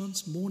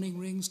 hatchments, mourning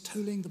rings,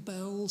 tolling the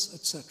bells,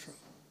 etc.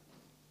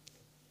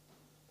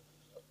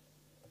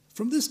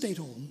 From this date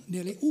on,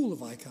 nearly all the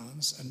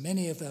Viscounts and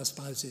many of their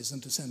spouses and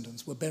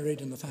descendants were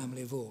buried in the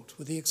family vault,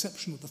 with the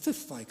exception of the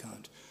 5th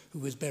Viscount, who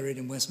was buried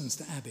in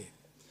Westminster Abbey.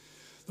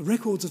 The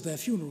records of their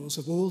funerals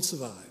have all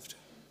survived,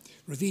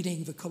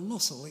 revealing the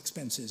colossal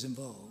expenses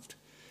involved.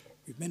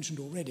 We've mentioned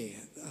already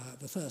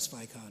the 1st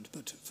Viscount,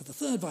 but for the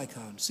 3rd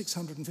Viscount,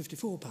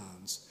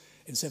 £654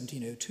 in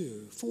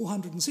 1702,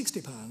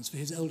 £460 for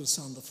his eldest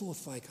son, the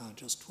 4th Viscount,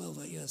 just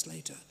 12 years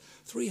later,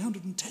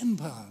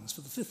 £310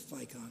 for the 5th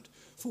Viscount,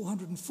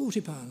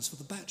 £440 for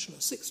the bachelor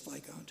 6th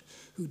Viscount,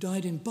 who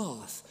died in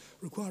Bath,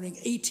 requiring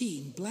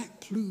 18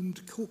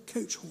 black-plumed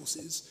coach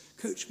horses,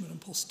 coachmen and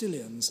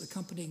postilions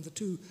accompanying the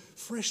 2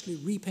 freshly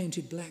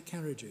repainted black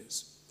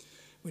carriages.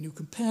 When you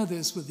compare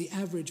this with the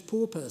average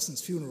poor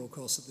person's funeral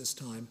costs at this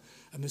time,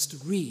 a Mr.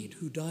 Reed,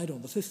 who died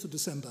on the 5th of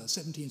December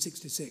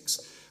 1766,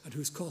 and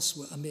whose costs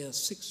were a mere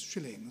 6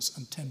 shillings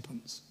and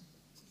 10pence.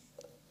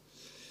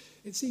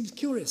 It seems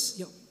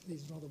curious,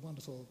 these rather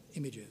wonderful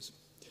images.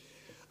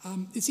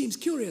 It seems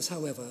curious,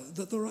 however,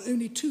 that there are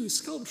only 2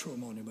 sculptural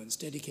monuments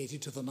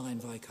dedicated to the 9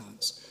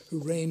 Viscounts, who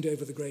reigned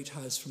over the great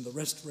house from the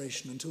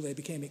Restoration until they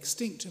became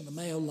extinct in the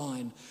male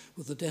line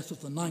with the death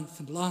of the 9th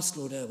and last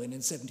Lord Irwin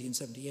in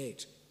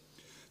 1778.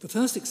 The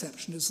first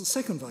exception is the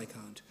 2nd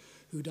Viscount,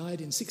 who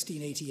died in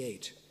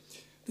 1688.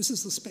 This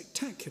is the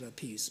spectacular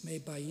piece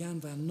made by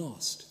Jan van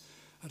Nost,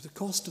 at a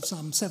cost of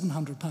some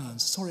 £700.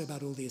 Sorry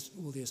about all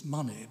this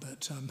money,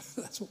 but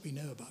that's what we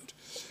know about,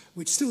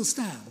 which still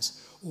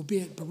stands,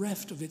 albeit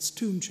bereft of its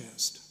tomb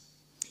chest.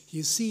 He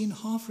is seen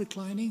half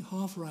reclining,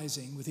 half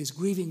rising, with his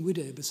grieving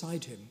widow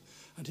beside him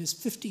and his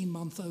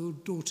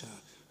 15-month-old daughter,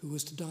 who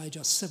was to die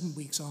just 7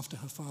 weeks after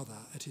her father,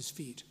 at his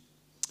feet.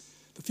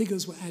 The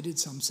figures were added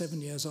some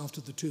 7 years after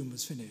the tomb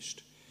was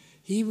finished.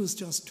 He was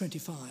just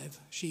 25,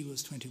 she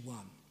was 21.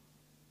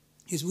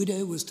 His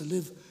widow was to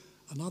live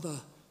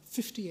another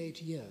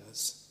 58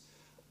 years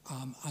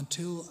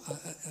until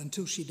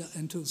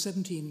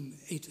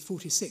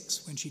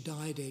 1746, when she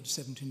died aged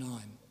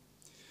 79.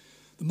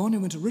 The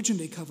monument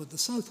originally covered the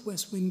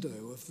southwest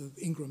window of the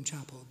Ingram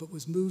Chapel, but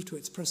was moved to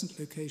its present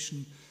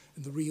location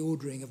in the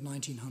reordering of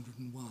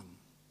 1901.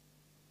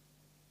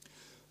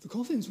 The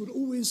coffins would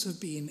always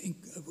have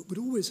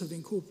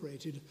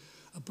incorporated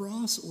a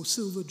brass or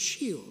silvered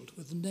shield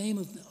with the name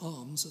of the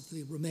arms of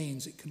the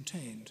remains it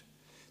contained.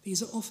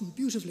 These are often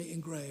beautifully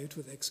engraved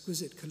with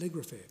exquisite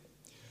calligraphy.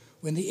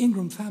 When the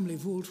Ingram family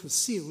vault was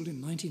sealed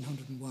in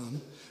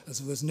 1901, as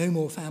there was no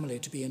more family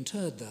to be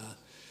interred there,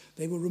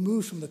 they were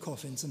removed from the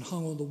coffins and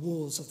hung on the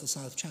walls of the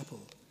South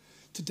Chapel.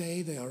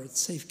 Today they are at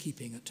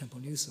safekeeping at Temple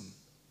Newsam.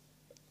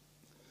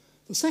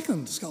 The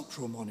second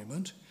sculptural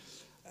monument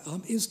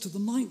is to the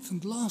ninth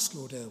and last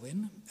Lord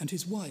Irwin and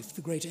his wife,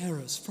 the great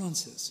heiress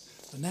Frances,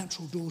 the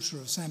natural daughter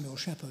of Samuel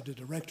Shepherd, a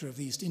director of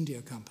the East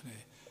India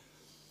Company.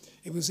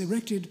 It was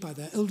erected by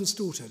their eldest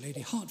daughter,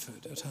 Lady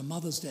Hertford, at her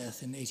mother's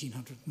death in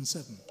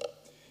 1807.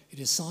 It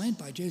is signed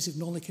by Joseph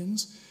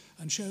Nollekins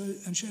and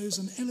shows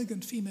an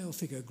elegant female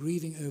figure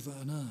grieving over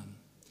an urn.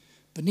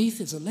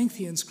 Beneath is a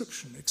lengthy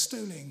inscription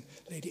extolling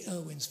Lady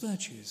Irwin's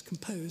virtues,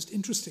 composed,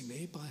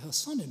 interestingly, by her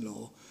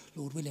son-in-law,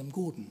 Lord William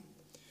Gordon.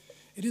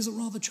 It is a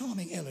rather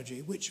charming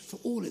elegy, which, for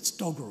all its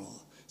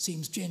doggerel,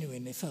 seems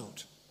genuinely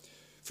felt.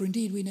 For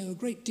indeed we know a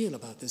great deal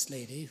about this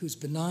lady, whose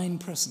benign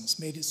presence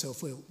made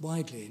itself felt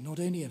widely, not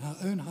only in her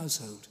own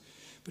household,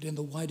 but in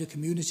the wider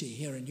community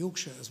here in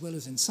Yorkshire, as well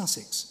as in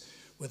Sussex,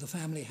 where the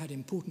family had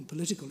important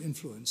political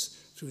influence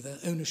through their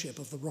ownership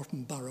of the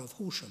rotten borough of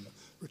Horsham,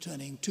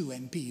 returning 2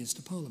 MPs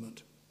to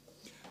Parliament.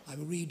 I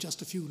will read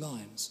just a few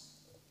lines.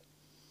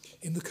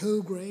 In the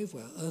co-grave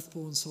where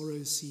earthborn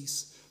sorrows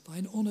cease,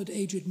 thine honoured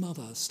aged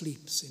mother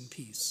sleeps in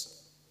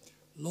peace.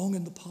 Long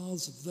in the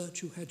paths of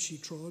virtue had she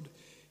trod,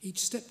 each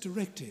step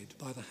directed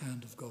by the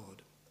hand of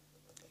God.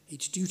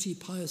 Each duty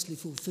piously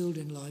fulfilled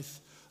in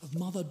life, of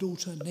mother,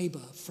 daughter,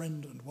 neighbour,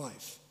 friend and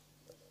wife.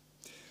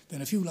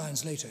 Then a few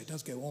lines later, it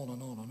does go on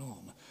and on and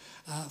on.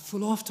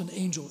 Full oft an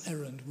angel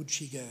errand would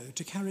she go,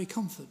 to carry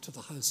comfort to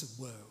the house of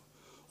woe.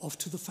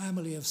 Oft to the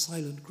family of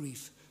silent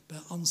grief,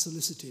 bear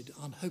unsolicited,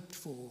 unhoped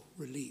for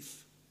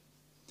relief.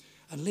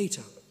 And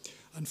later,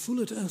 and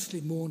full at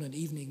earthly morn and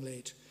evening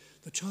late,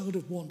 the child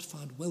of want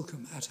found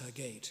welcome at her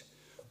gate,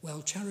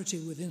 while charity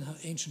within her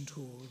ancient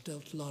hall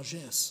dealt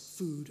largesse,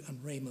 food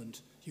and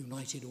raiment,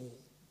 united all.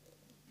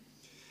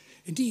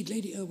 Indeed,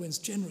 Lady Irwin's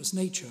generous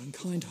nature and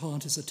kind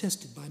heart is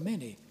attested by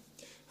many.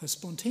 Her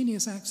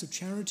spontaneous acts of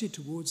charity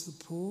towards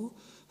the poor,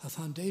 her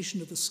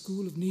foundation of a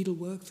school of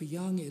needlework for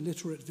young,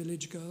 illiterate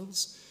village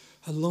girls,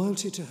 her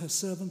loyalty to her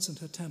servants and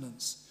her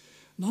tenants.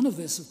 None of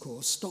this, of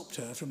course, stopped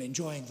her from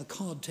enjoying the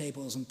card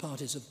tables and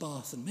parties of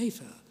Bath and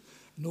Mayfair,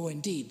 nor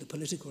indeed the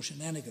political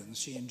shenanigans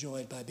she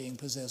enjoyed by being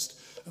possessed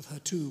of her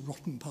 2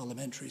 rotten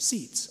parliamentary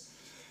seats,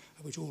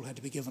 which all had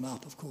to be given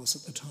up, of course,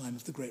 at the time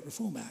of the Great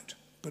Reform Act.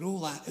 But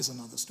all that is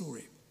another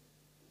story.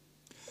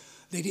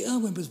 Lady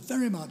Irwin was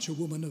very much a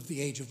woman of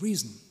the age of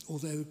reason,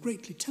 although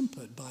greatly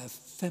tempered by a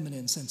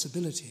feminine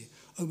sensibility,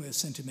 almost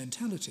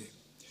sentimentality.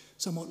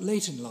 Somewhat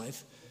late in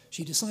life,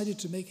 she decided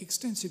to make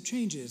extensive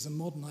changes and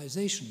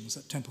modernizations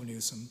at Temple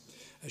Newsam,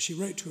 as she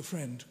wrote to a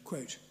friend,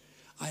 quote,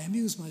 I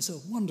amuse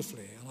myself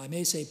wonderfully, and I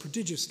may say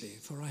prodigiously,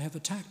 for I have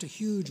attacked a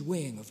huge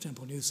wing of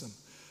Temple Newsam,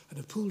 and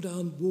have pulled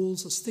down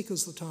walls as thick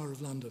as the Tower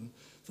of London,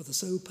 for the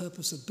sole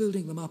purpose of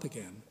building them up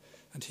again,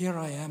 and here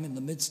I am in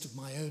the midst of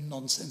my own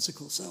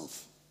nonsensical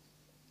self.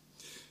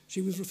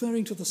 She was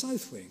referring to the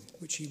south wing,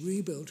 which she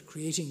rebuilt,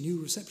 creating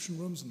new reception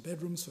rooms and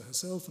bedrooms for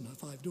herself and her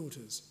 5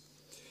 daughters.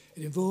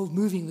 It involved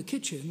moving the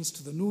kitchens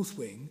to the north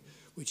wing,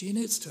 which in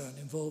its turn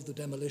involved the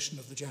demolition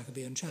of the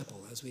Jacobean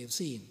chapel, as we have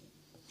seen.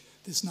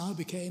 This now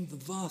became the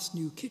vast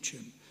new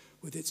kitchen,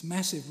 with its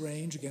massive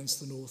range against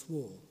the north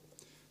wall.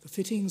 The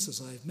fittings,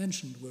 as I've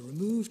mentioned, were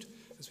removed,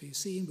 as we've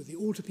seen, with the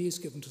altarpiece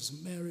given to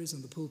St Mary's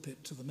and the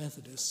pulpit to the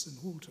Methodists in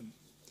Halton.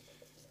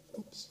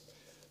 Oops.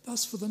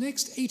 Thus, for the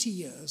next 80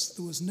 years,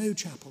 there was no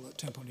chapel at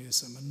Temple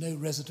Newsam and no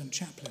resident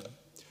chaplain.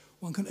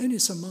 One can only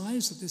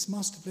surmise that this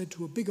must have led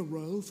to a bigger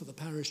role for the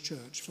parish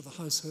church, for the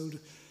household,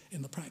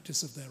 in the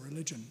practice of their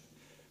religion,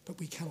 but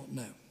we cannot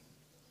know.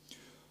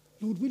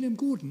 Lord William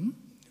Gordon,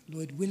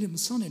 Lord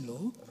William's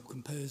son-in-law, who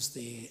composed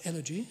the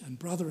elegy and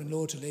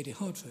brother-in-law to Lady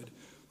Hertford,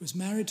 was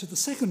married to the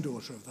second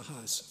daughter of the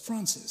house,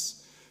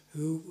 Frances,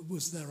 who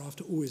was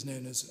thereafter always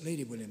known as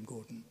Lady William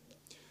Gordon.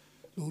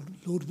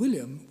 Lord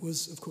William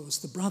was, of course,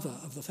 the brother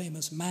of the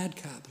famous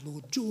madcap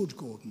Lord George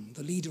Gordon,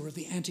 the leader of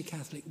the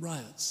anti-Catholic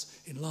riots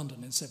in London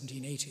in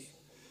 1780.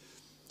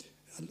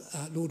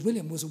 Lord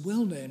William was a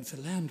well-known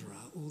philanderer,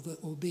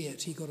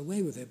 albeit he got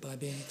away with it by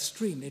being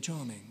extremely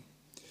charming.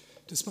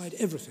 Despite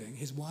everything,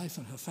 his wife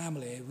and her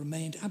family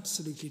remained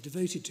absolutely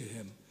devoted to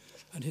him,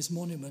 and his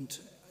monument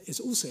is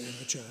also in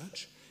the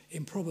church,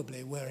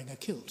 improbably wearing a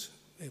kilt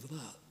over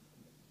that.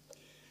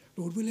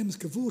 Lord William's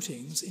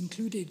cavortings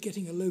included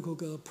getting a local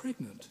girl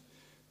pregnant,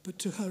 but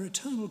to her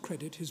eternal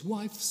credit, his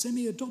wife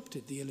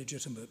semi-adopted the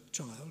illegitimate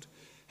child,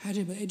 had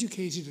him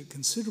educated at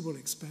considerable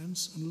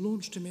expense, and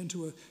launched him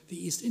into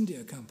the East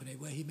India Company,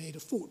 where he made a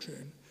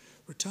fortune,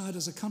 retired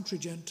as a country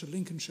gent to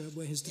Lincolnshire,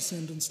 where his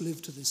descendants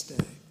live to this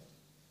day.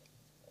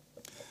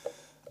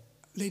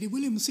 Lady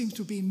William seems to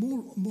have been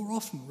more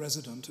often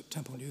resident at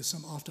Temple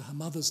Newsam after her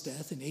mother's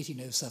death in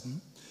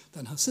 1807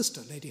 than her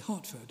sister, Lady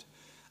Hertford,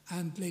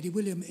 and Lady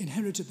William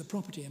inherited the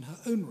property in her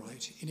own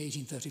right in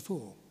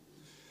 1834.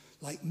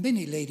 Like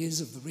many ladies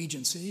of the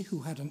Regency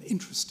who had an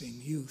interesting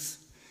youth,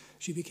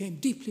 she became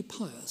deeply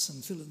pious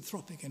and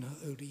philanthropic in her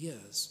older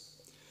years.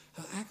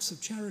 Her acts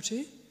of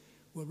charity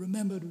were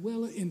remembered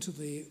well into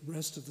the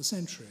rest of the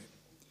century.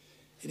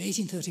 In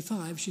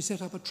 1835, she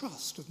set up a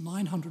trust of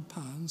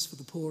 £900 for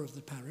the poor of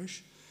the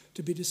parish,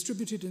 to be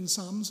distributed in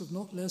sums of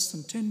not less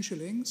than 10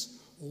 shillings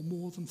or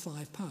more than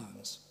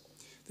 £5.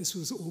 This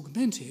was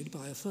augmented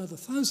by a further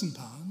 £1,000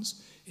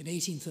 in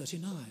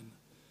 1839.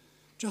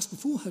 Just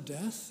before her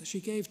death, she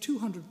gave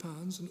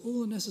 £200 and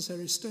all the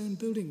necessary stone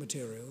building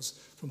materials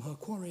from her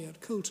quarry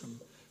at Colton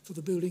for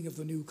the building of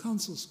the new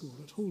council school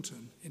at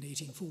Halton in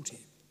 1840.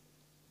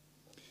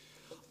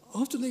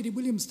 After Lady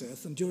William's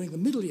death and during the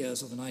middle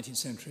years of the 19th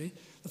century,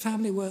 the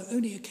family were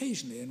only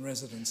occasionally in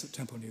residence at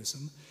Temple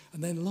Newsam,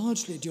 and then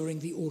largely during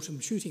the autumn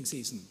shooting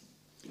season.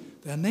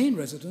 Their main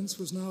residence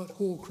was now at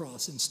Hall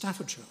Cross in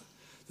Staffordshire,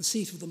 the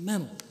seat of the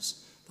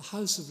Mennells, the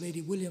house of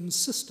Lady William's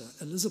sister,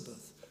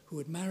 Elizabeth, who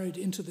had married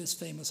into this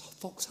famous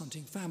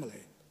fox-hunting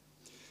family.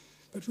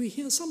 But we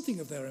hear something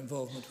of their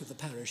involvement with the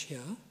parish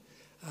here,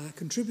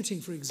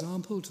 contributing, for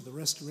example, to the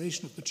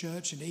restoration of the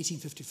church in the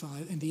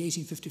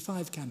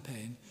 1855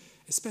 campaign,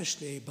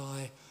 especially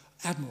by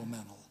Admiral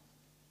Mennell.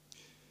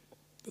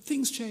 But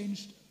things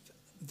changed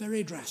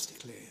very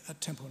drastically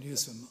at Temple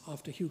Newsam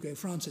after Hugo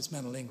Francis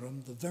Mennell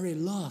Ingram, the very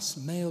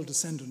last male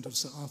descendant of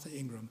Sir Arthur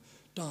Ingram,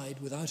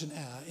 died without an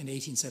heir in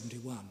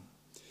 1871.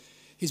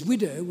 His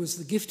widow was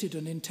the gifted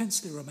and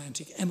intensely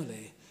romantic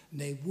Emily,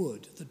 née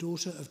Wood, the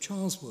daughter of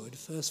Charles Wood,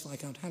 1st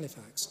Viscount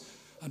Halifax,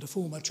 and a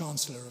former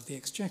Chancellor of the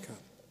Exchequer.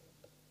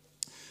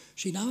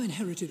 She now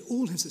inherited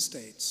all his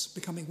estates,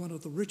 becoming one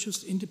of the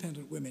richest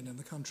independent women in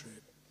the country.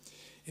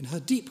 In her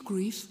deep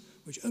grief,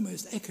 which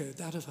almost echoed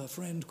that of her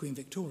friend Queen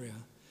Victoria,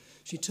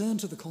 she turned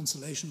to the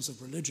consolations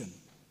of religion.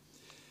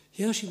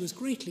 Here she was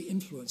greatly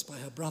influenced by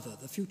her brother,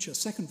 the future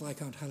 2nd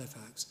Viscount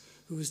Halifax,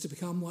 who was to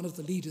become one of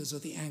the leaders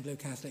of the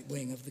Anglo-Catholic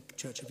wing of the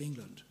Church of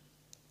England.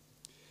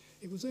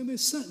 It was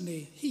almost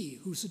certainly he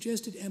who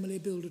suggested Emily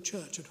build a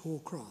church at Hall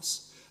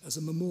Cross as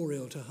a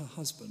memorial to her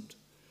husband.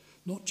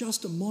 Not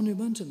just a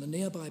monument in the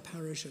nearby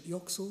parish at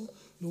Yoxall,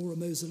 nor a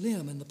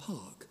mausoleum in the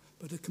park,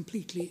 but a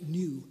completely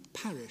new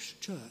parish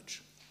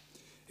church.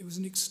 It was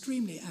an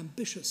extremely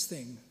ambitious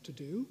thing to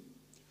do,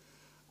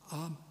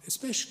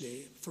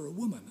 especially for a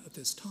woman at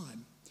this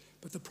time.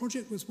 But the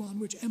project was one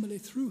which Emily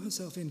threw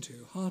herself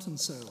into, heart and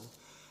soul,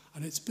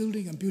 and its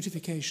building and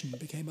beautification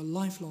became a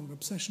lifelong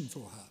obsession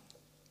for her.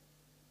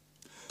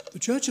 The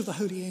Church of the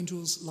Holy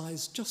Angels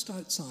lies just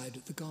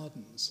outside the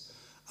gardens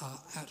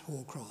at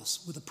Hall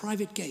Cross, with a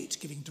private gate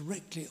giving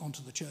directly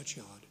onto the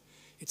churchyard.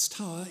 Its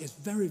tower is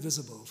very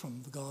visible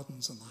from the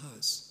gardens and the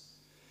house.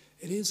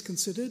 It is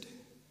considered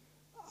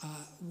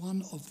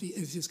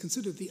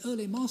the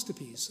early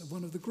masterpiece of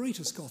one of the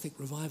greatest Gothic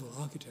revival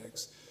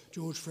architects,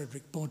 George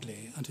Frederick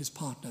Bodley, and his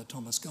partner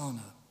Thomas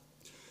Garner.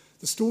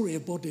 The story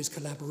of Bodley's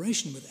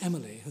collaboration with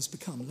Emily has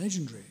become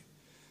legendary.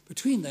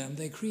 Between them,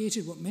 they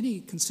created what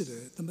many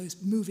consider the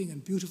most moving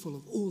and beautiful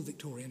of all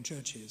Victorian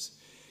churches,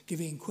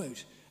 giving,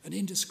 quote, an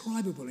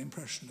indescribable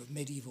impression of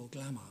medieval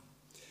glamour,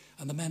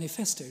 and the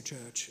manifesto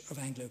church of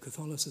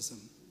Anglo-Catholicism.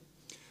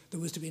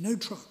 There was to be no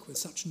truck with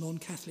such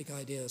non-Catholic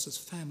ideas as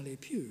family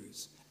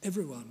pews.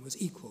 Everyone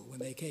was equal when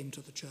they came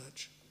to the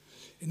church.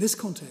 In this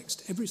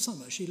context, every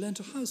summer she lent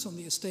a house on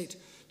the estate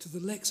to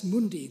the Lex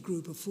Mundi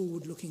group of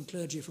forward-looking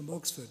clergy from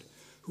Oxford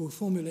who were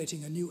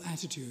formulating a new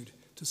attitude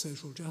to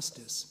social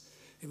justice.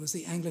 It was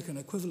the Anglican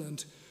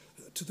equivalent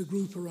to the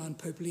group around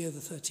Pope Leo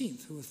XIII,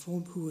 who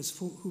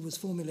was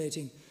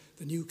formulating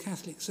the new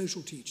Catholic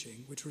social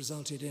teaching, which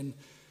resulted in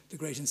the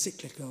great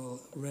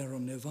encyclical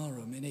Rerum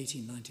Novarum in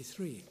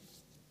 1893.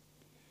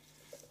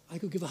 I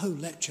could give a whole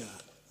lecture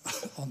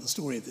on the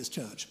story of this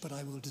church, but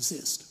I will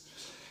desist.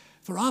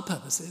 For our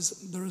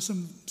purposes, there are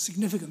some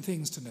significant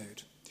things to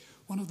note.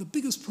 One of the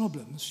biggest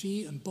problems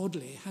she and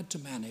Bodley had to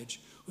manage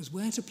was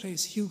where to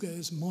place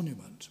Hugo's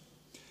monument.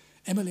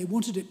 Emily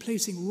wanted it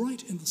placing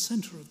right in the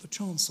centre of the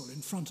chancel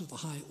in front of the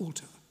high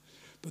altar,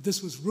 but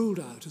this was ruled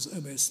out as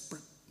almost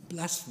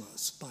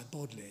blasphemous by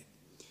Bodley.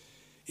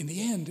 In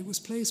the end, it was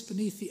placed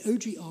beneath the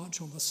ogee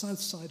arch on the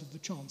south side of the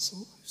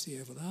chancel, you see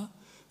over there,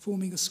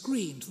 forming a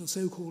screen to the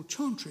so-called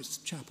Chantry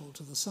Chapel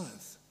to the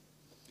south.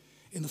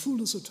 In the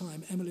fullness of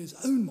time, Emily's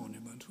own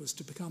monument was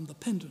to become the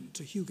pendant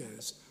to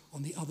Hugo's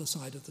on the other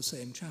side of the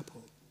same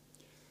chapel.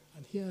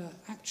 And here,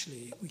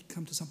 actually, we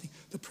come to something.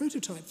 The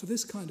prototype for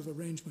this kind of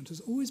arrangement has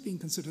always been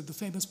considered the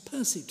famous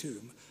Percy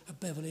tomb at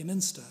Beverley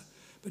Minster,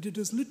 but it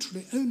has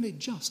literally only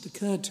just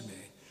occurred to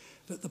me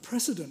that the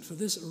precedent for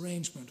this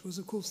arrangement was,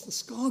 of course, the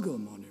Scargill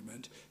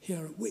monument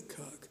here at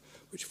Whitkirk,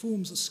 which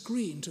forms a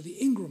screen to the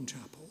Ingram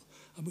Chapel,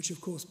 and which,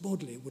 of course,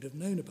 Bodley would have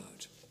known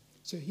about.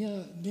 So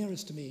here,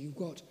 nearest to me,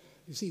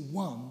 you see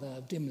one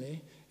there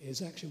dimly,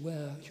 is actually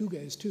where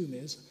Hugo's tomb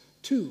is.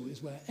 2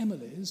 is where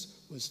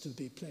Emily's was to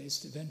be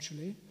placed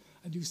eventually.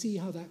 And you see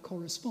how that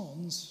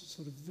corresponds,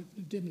 sort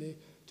of dimly,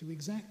 to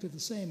exactly the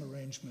same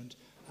arrangement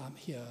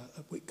here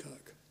at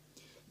Whitkirk.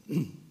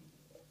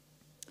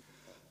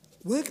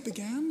 Work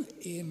began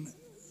in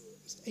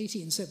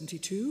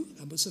 1872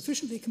 and was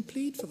sufficiently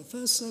complete for the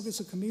first service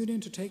of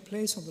communion to take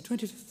place on the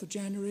 25th of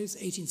January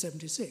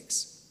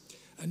 1876.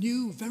 A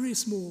new, very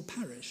small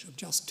parish of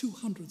just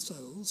 200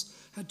 souls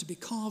had to be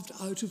carved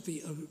out of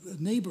the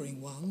neighbouring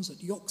ones at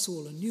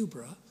Yoxall and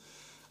Newborough,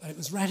 and it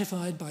was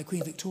ratified by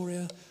Queen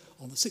Victoria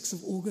on the 6th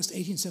of August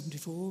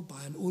 1874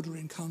 by an order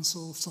in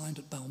council signed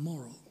at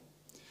Balmoral.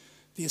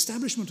 The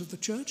embellishment of the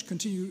church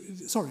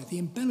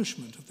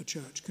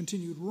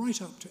continued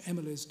right up to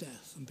Emily's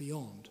death and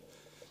beyond.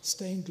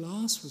 Stained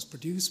glass was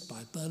produced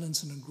by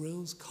Burlinson and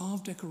Grills,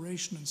 carved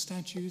decoration and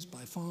statues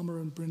by Farmer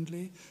and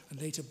Brindley,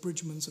 and later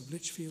Bridgemans of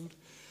Lichfield,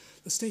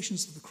 the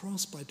Stations of the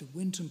Cross by de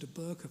Wint and de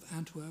Burke of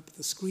Antwerp,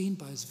 the screen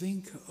by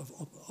Zwink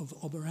of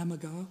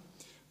Oberammergau,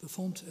 the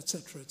font,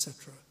 etc.,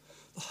 etc.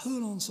 The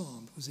whole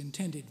ensemble was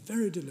intended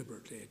very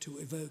deliberately to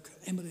evoke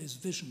Emily's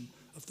vision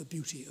of the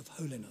beauty of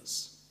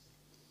holiness.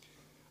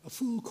 A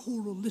full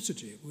choral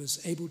liturgy was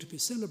able to be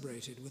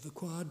celebrated with a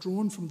choir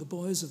drawn from the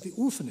boys of the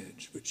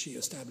orphanage, which she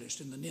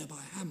established in the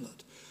nearby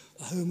hamlet,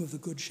 the home of the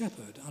Good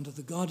Shepherd, under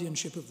the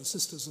guardianship of the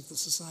Sisters of the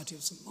Society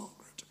of St.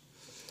 Margaret.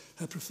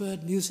 Her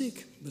preferred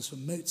music was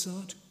from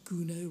Mozart,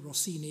 Gounod,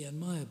 Rossini, and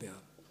Meyerbeer.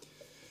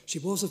 She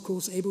was, of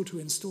course, able to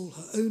install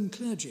her own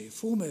clergy,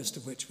 foremost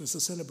of which was the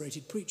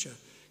celebrated preacher,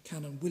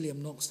 Canon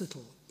William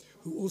Knox-Little,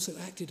 who also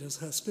acted as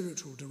her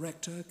spiritual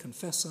director,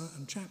 confessor,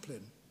 and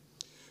chaplain,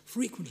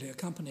 frequently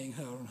accompanying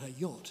her on her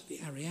yacht, the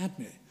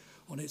Ariadne,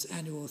 on its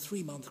annual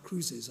 3-month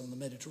cruises on the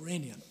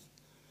Mediterranean.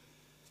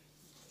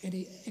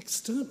 Any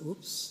external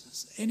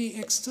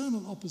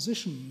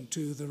opposition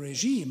to the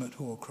regime at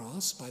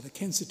Horcross by the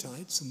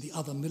Kensitites and the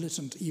other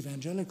militant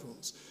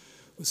evangelicals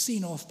was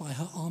seen off by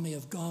her army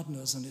of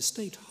gardeners and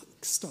estate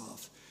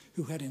staff,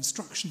 who had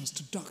instructions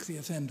to duck the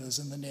offenders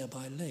in the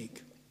nearby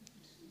lake.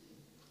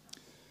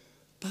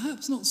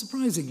 Perhaps not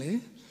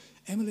surprisingly,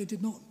 Emily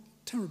did not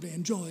terribly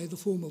enjoy the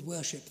form of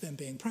worship then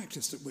being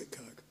practiced at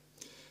Whitkirk.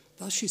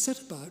 Thus she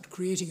set about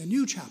creating a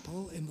new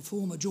chapel in the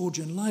former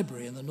Georgian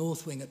library in the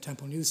north wing at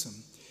Temple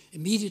Newsam,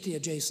 immediately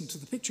adjacent to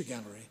the picture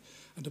gallery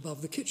and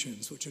above the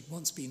kitchens, which had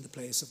once been the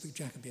place of the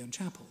Jacobean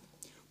chapel.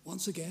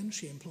 Once again,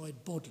 she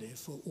employed Bodley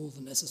for all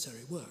the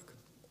necessary work.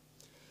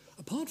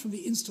 Apart from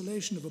the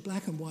installation of a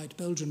black and white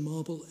Belgian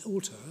marble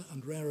altar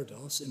and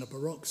reredos in a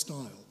Baroque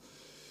style,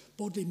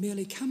 Bodley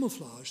merely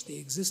camouflaged the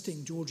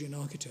existing Georgian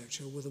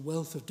architecture with a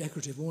wealth of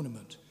decorative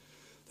ornament.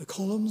 The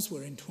columns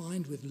were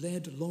entwined with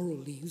lead laurel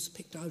leaves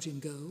picked out in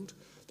gold,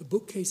 the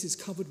bookcases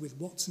covered with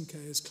Watson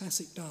Co.'s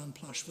classic down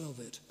plush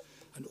velvet,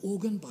 an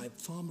organ by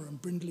Farmer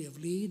and Brindley of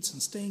Leeds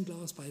and stained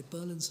glass by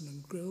Burlinson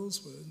and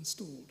Grills were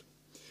installed.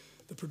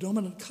 The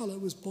predominant colour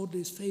was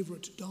Bodley's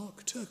favourite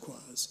dark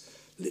turquoise,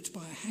 lit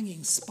by a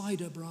hanging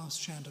spider brass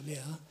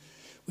chandelier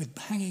with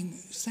hanging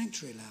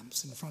sanctuary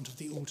lamps in front of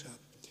the altar.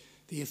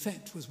 The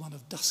effect was one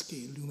of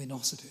dusky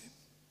luminosity.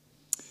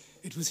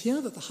 It was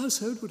here that the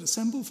household would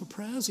assemble for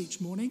prayers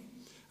each morning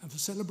and for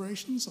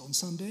celebrations on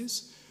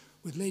Sundays,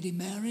 with Lady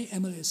Mary,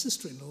 Emily's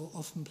sister-in-law,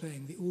 often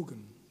playing the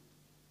organ.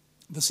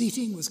 The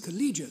seating was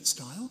collegiate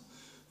style,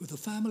 with the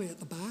family at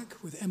the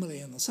back, with Emily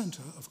in the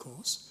centre, of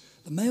course,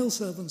 the male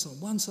servants on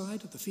one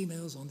side and the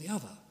females on the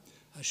other,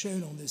 as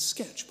shown on this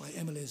sketch by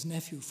Emily's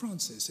nephew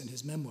Francis in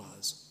his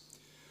memoirs.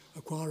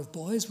 A choir of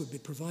boys would be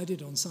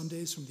provided on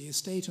Sundays from the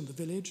estate and the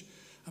village,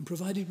 and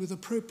provided with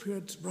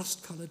appropriate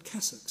rust-coloured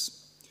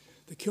cassocks.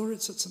 The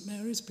curates at St.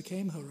 Mary's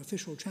became her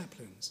official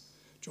chaplains: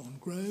 John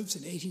Groves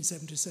in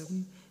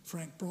 1877,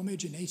 Frank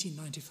Bromage in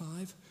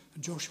 1895,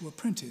 and Joshua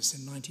Prentice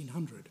in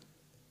 1900.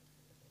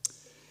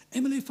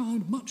 Emily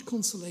found much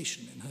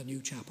consolation in her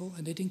new chapel,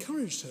 and it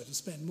encouraged her to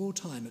spend more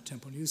time at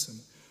Temple Newsam,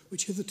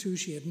 which hitherto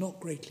she had not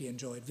greatly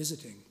enjoyed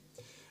visiting.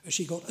 As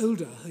she got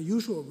older, her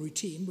usual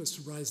routine was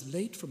to rise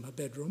late from her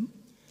bedroom,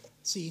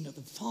 seen at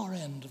the far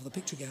end of the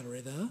picture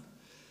gallery there,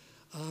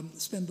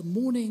 spend the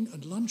morning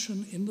and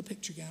luncheon in the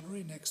picture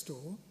gallery next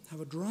door,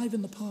 have a drive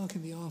in the park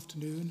in the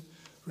afternoon,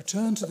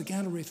 return to the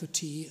gallery for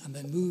tea, and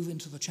then move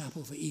into the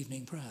chapel for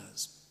evening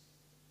prayers.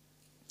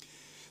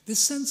 This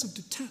sense of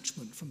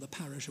detachment from the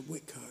parish of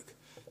Whitkirk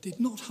did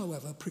not,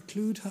 however,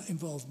 preclude her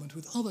involvement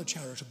with other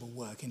charitable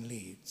work in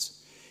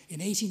Leeds. In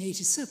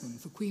 1887,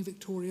 for Queen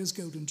Victoria's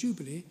Golden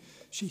Jubilee,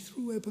 she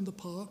threw open the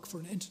park for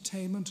an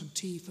entertainment and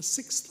tea for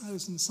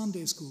 6,000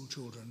 Sunday school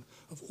children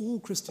of all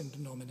Christian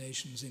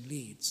denominations in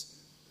Leeds.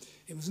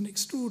 It was an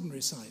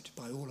extraordinary sight,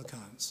 by all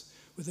accounts,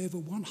 with over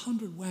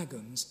 100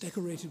 wagons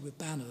decorated with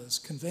banners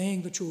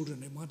conveying the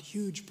children in one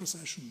huge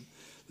procession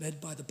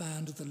led by the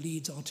band of the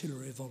Leeds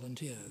Artillery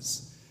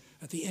Volunteers.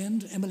 At the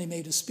end, Emily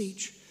made a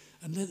speech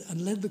and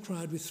led the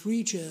crowd with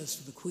 3 cheers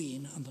for the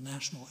Queen and the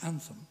national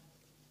anthem.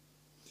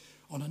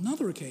 On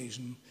another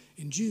occasion,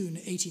 in June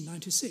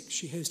 1896,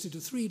 she hosted a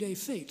 3-day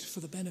fete for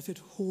the benefit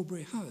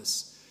Horbury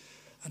House,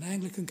 an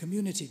Anglican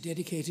community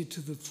dedicated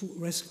to the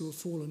rescue of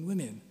fallen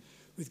women,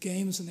 with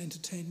games and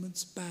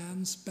entertainments,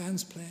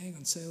 bands playing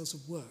and sales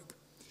of work.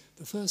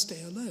 The first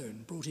day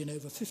alone brought in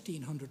over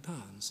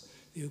 £1,500,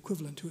 the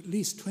equivalent to at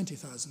least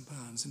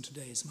 £20,000 in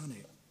today's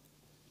money.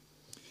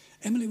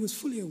 Emily was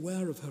fully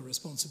aware of her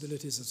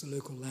responsibilities as a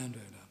local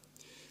landowner,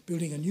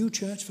 building a new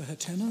church for her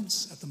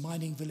tenants at the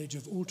mining village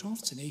of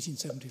Altofts in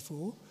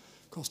 1874,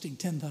 costing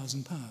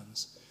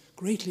 £10,000,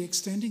 greatly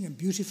extending and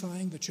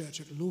beautifying the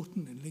church at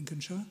Lawton in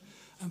Lincolnshire,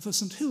 and for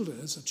St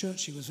Hilda's, a church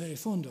she was very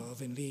fond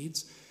of in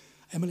Leeds,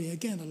 Emily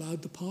again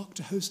allowed the park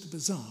to host a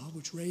bazaar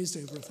which raised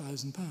over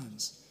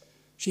 £1,000.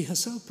 She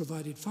herself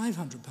provided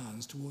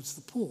 £500 towards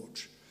the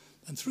porch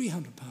and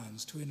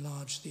 £300 to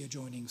enlarge the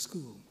adjoining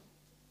school.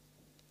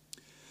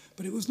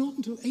 But it was not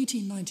until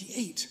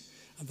 1898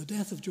 and the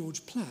death of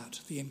George Platt,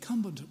 the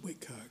incumbent at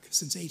Whitkirk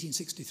since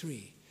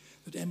 1863,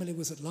 that Emily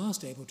was at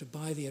last able to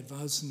buy the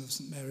advowson of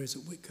St Mary's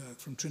at Whitkirk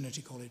from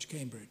Trinity College,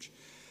 Cambridge,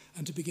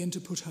 and to begin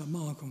to put her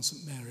mark on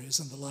St Mary's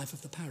and the life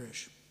of the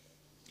parish.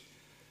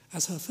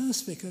 As her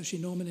first vicar, she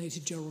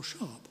nominated Gerald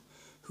Sharp,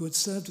 who had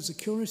served as a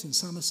curate in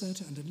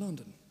Somerset and in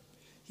London.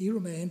 He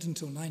remained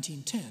until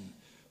 1910,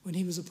 when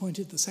he was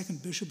appointed the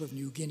second Bishop of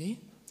New Guinea.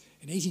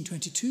 In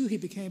 1822, he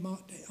became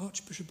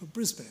Archbishop of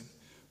Brisbane,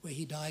 where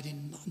he died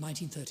in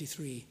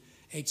 1933,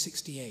 aged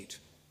 68.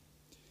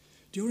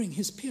 During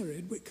his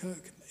period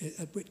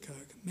at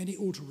Whitkirk, many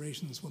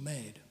alterations were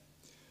made.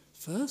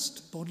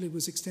 First, Bodley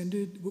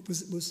extended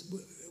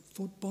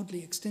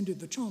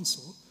the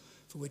chancel,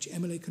 for which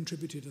Emily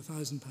contributed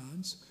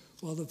 £1,000,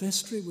 while the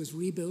vestry was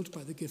rebuilt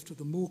by the gift of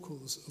the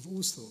Morkells of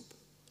Austhorpe.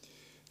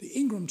 The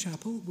Ingram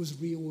Chapel was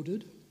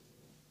reordered,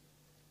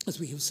 as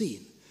we have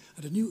seen,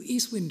 and a new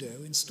east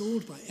window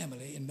installed by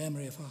Emily in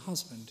memory of her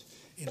husband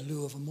in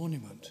lieu of a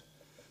monument.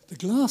 The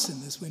glass in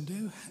this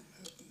window,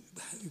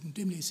 you can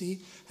dimly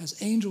see,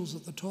 has angels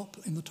at the top,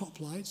 in the top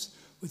lights,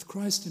 with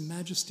Christ in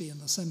majesty in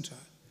the centre.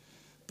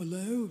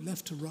 Below,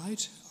 left to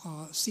right,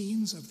 are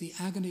scenes of the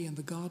agony in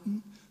the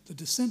garden, the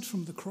descent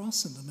from the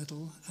cross in the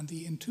middle, and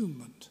the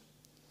entombment.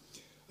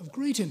 Of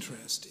great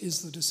interest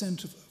is the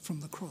descent from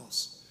the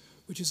cross,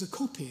 which is a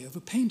copy of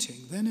a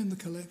painting then in the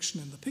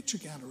collection in the picture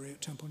gallery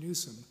at Temple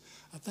Newsam,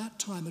 at that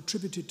time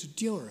attributed to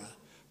Dürer,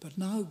 but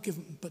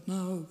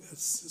now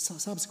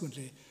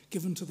subsequently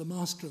given to the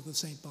master of the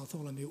St.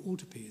 Bartholomew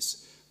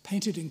altarpiece,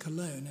 painted in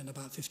Cologne in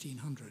about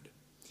 1500.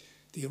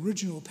 The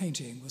original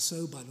painting was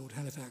sold by Lord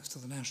Halifax to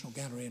the National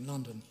Gallery in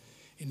London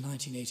in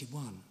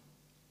 1981.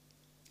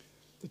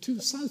 The 2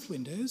 south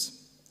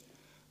windows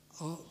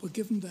were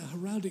given their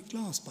heraldic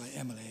glass by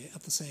Emily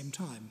at the same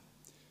time.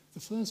 The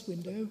first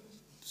window,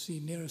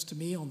 seen nearest to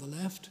me on the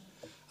left,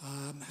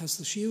 has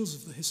the shields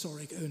of the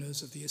historic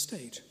owners of the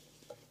estate.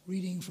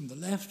 Reading from the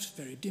left,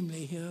 very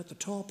dimly here, at the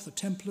top, the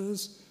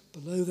Templars,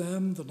 below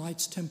them, the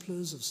Knights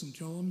Templars of St.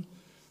 John,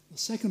 the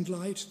second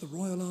light, the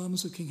royal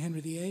arms of King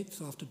Henry VIII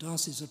after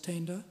Darcy's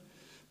attainder,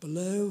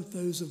 below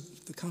those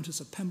of the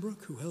Countess of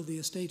Pembroke, who held the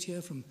estate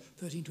here from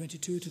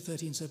 1322 to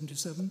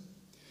 1377.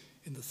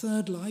 In the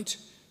third light,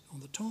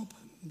 on the top,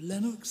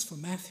 Lennox for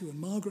Matthew and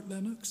Margaret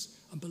Lennox,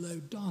 and below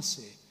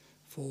Darcy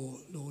for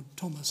Lord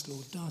Thomas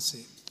Lord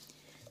Darcy.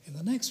 In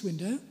the next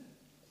window,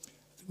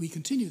 we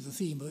continue the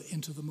theme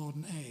into the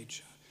modern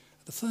age.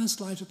 The first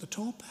light at the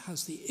top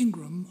has the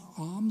Ingram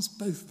arms,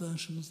 both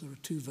versions. There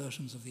are 2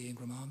 versions of the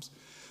Ingram arms.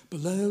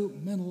 Below,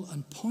 Mennell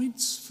and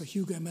Points for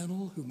Hugo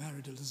Mennell, who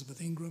married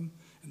Elizabeth Ingram.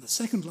 In the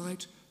second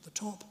light, the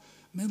top,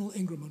 Mennell,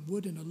 Ingram and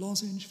Wood in a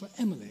lozenge for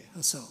Emily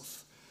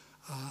herself.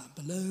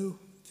 Below,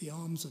 the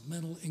arms of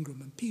Mennell,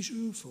 Ingram and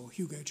Pichot for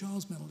Hugo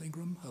Charles Mennell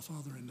Ingram, her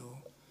father-in-law.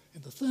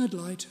 In the third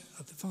light,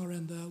 at the far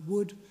end there,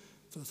 Wood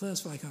for the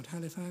first Viscount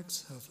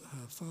Halifax,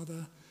 her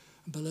father,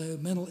 and below,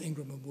 Mennell,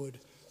 Ingram and Wood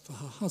for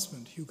her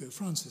husband, Hugo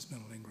Francis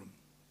Mennell Ingram.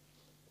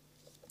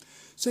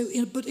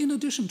 But in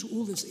addition to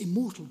all this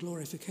immortal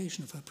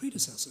glorification of her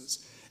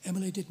predecessors,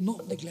 Emily did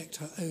not neglect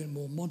her own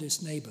more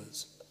modest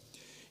neighbours.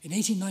 In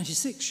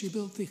 1896, she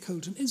built the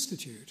Colton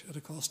Institute at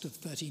a cost of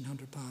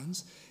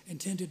 £1,300,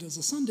 intended as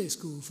a Sunday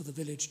school for the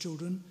village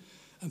children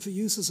and for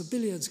use as a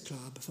billiards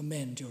club for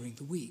men during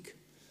the week.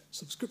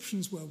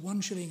 Subscriptions were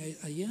 £1 shilling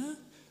a year,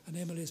 and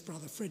Emily's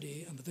brother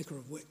Freddie and the Vicar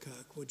of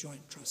Whitkirk were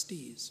joint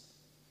trustees.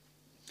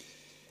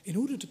 In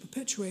order to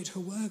perpetuate her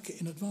work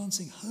in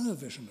advancing her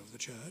vision of the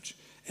church,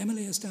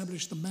 Emily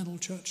established the Mennell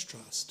Church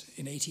Trust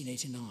in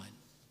 1889.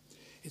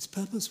 Its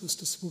purpose was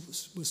to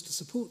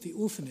support the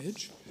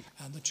orphanage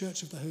and the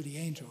Church of the Holy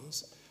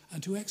Angels,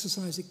 and to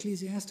exercise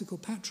ecclesiastical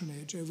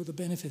patronage over the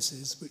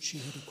benefices which she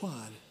had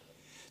acquired.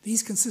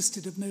 These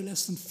consisted of no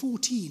less than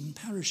 14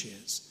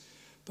 parishes,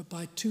 but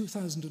by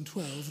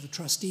 2012 the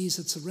trustees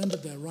had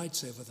surrendered their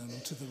rights over them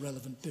to the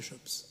relevant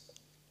bishops.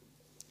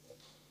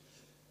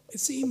 It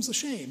seems a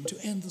shame to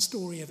end the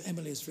story of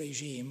Emily's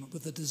regime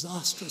with the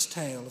disastrous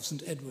tale of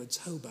St. Edward's,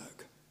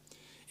 Holbach.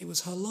 It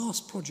was her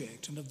last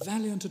project and a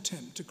valiant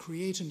attempt to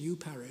create a new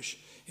parish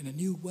in a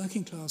new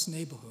working-class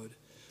neighbourhood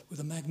with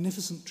a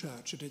magnificent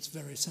church at its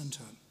very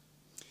centre.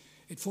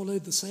 It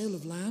followed the sale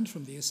of land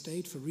from the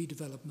estate for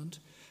redevelopment,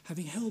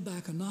 having held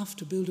back enough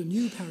to build a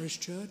new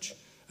parish church,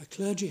 a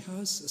clergy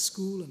house, a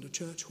school and a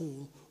church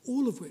hall,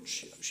 all of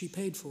which she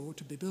paid for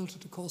to be built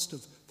at a cost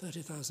of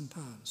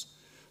 £30,000.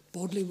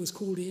 Bodley was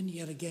called in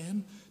yet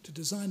again to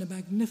design a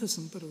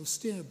magnificent but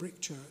austere brick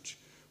church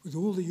with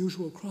all the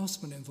usual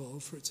craftsmen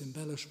involved for its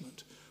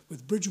embellishment,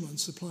 with Bridgman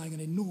supplying an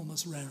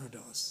enormous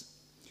reredos.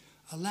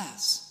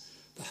 Alas,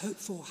 the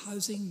hoped-for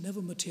housing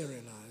never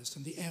materialised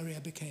and the area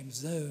became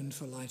zoned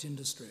for light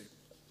industry.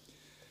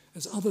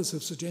 As others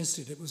have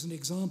suggested, it was an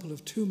example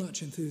of too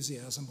much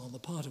enthusiasm on the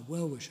part of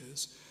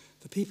well-wishers.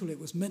 The people it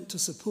was meant to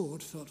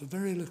support felt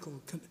very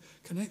little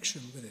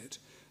connection with it,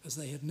 as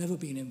they had never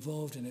been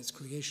involved in its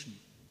creation.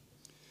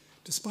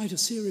 Despite a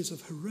series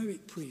of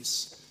heroic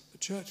priests, the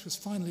church was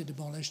finally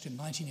demolished in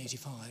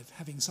 1985,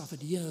 having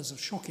suffered years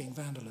of shocking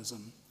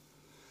vandalism.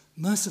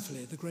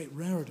 Mercifully, the great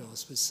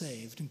reredos was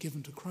saved and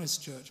given to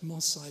Christ Church,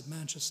 Moss Side,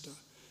 Manchester,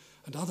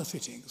 and other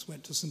fittings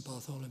went to St.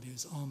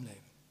 Bartholomew's,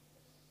 Armley.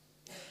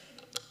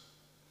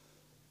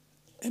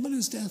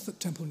 Emily's death at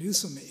Temple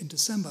Newsam in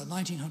December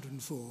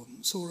 1904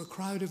 saw a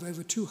crowd of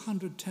over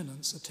 200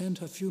 tenants attend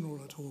her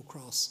funeral at Hall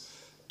Cross,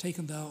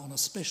 taken there on a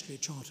specially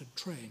chartered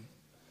train.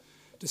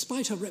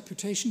 Despite her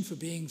reputation for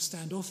being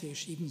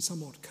standoffish, even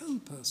somewhat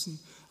cold person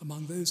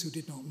among those who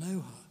did not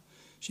know her,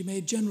 she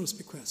made generous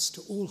bequests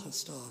to all her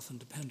staff and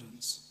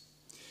dependents.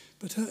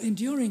 But her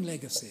enduring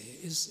legacy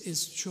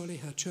is surely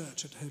her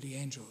church at Holy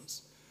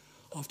Angels.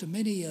 After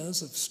many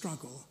years of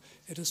struggle,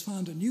 it has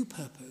found a new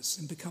purpose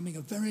in becoming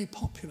a very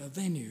popular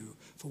venue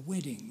for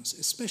weddings,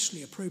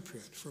 especially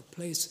appropriate for a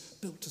place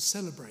built to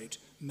celebrate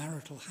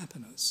marital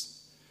happiness.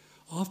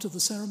 After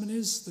the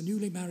ceremonies, the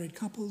newly married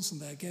couples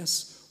and their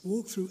guests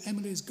walk through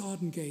Emily's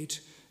garden gate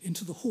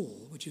into the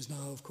hall, which is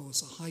now, of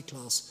course, a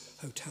high-class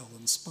hotel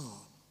and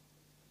spa.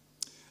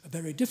 A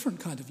very different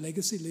kind of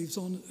legacy lives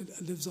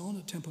on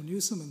at Temple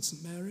Newsam and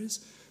St.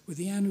 Mary's, with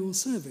the annual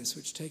service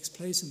which takes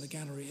place in the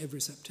gallery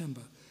every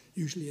September,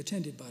 usually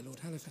attended by Lord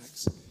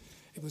Halifax.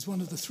 It was one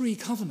of the 3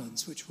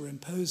 covenants which were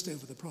imposed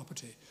over the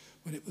property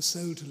when it was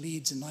sold to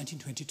Leeds in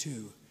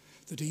 1922,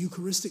 that a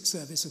Eucharistic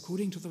service,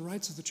 according to the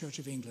rites of the Church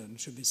of England,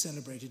 should be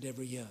celebrated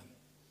every year.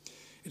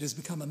 It has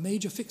become a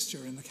major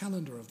fixture in the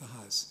calendar of the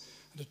house,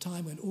 at a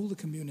time when all the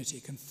community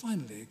can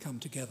finally come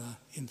together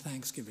in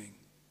thanksgiving.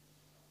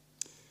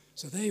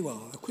 So there you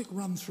are, a quick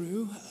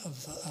run-through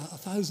of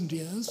 1,000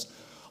 years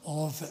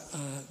of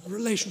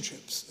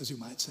relationships, as you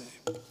might say.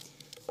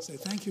 So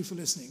thank you for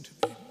listening to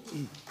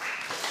me.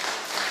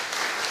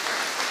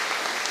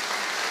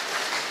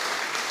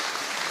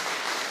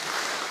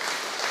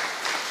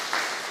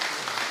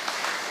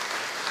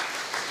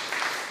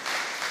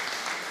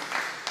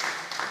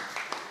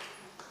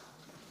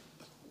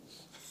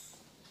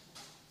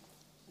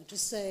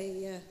 Just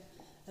say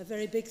a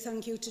very big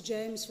thank you to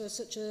James for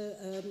such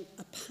a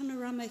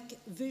panoramic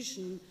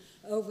vision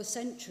over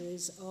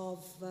centuries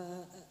of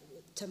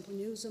Temple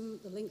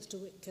Newsam, the links to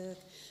Whitkirk,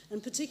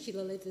 and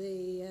particularly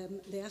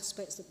the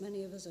aspects that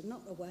many of us are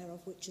not aware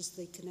of, which is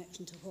the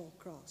connection to Hall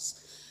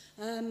Cross.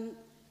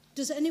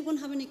 Does anyone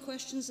have any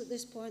questions at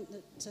this point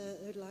that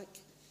they'd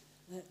like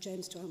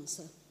James to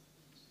answer?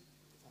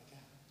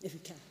 If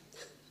you can.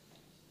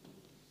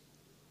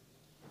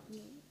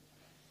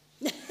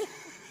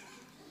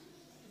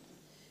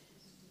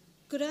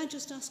 Could I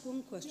just ask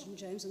one question,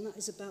 James, and that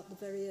is about the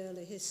very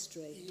early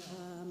history.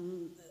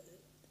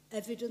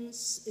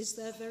 Evidence, is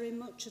there very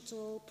much at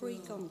all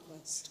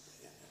pre-conquest?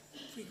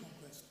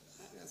 Pre-conquest,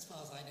 as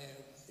far as I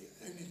know,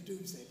 only the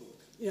Doomsday Book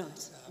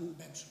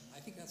mentioned. I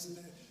think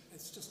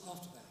it's just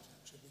after that,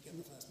 actually, we get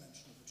the first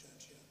mention of the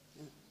church here.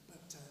 Yeah.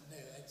 But no,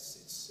 it's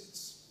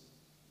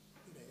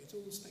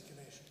all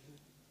speculation,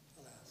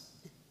 alas,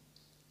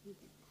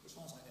 as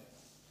far as I know.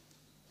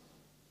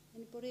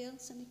 Anybody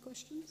else, any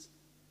questions?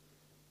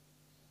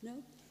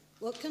 No?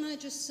 Well, can I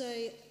just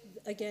say,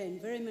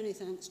 again, very many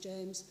thanks,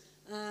 James.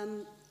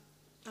 I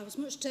was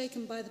much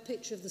taken by the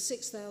picture of the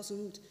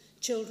 6,000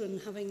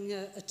 children having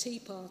a tea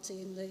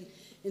party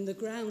in the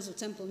grounds of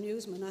Temple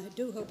Newsam, and I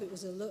do hope it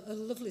was a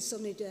lovely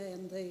sunny day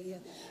and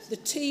the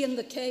tea and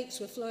the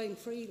cakes were flowing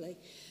freely.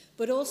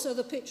 But also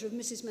the picture of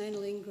Mrs.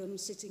 Maynell Ingram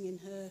sitting in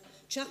her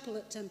chapel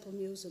at Temple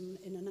Newsam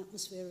in an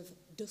atmosphere of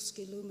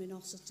dusky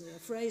luminosity, a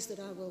phrase that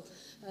I will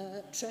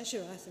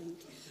treasure, I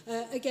think.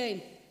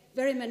 Again,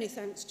 very many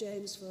thanks,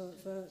 James,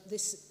 for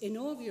this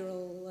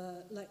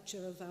inaugural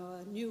lecture of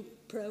our new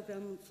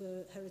programme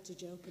for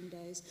Heritage Open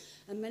Days.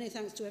 And many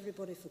thanks to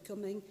everybody for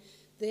coming.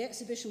 The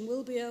exhibition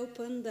will be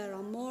open. There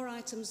are more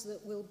items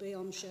that will be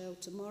on show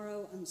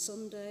tomorrow and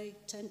Sunday,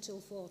 10 till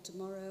 4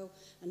 tomorrow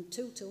and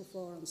 2 till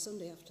 4 on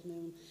Sunday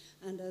afternoon.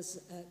 And as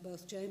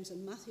both James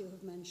and Matthew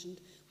have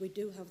mentioned, we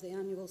do have the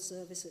annual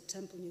service at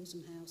Temple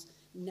Newsam House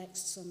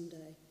next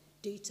Sunday.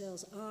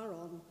 Details are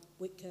on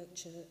Whitkirk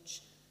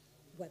Church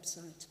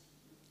website.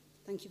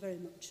 Thank you very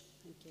much.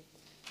 Thank you.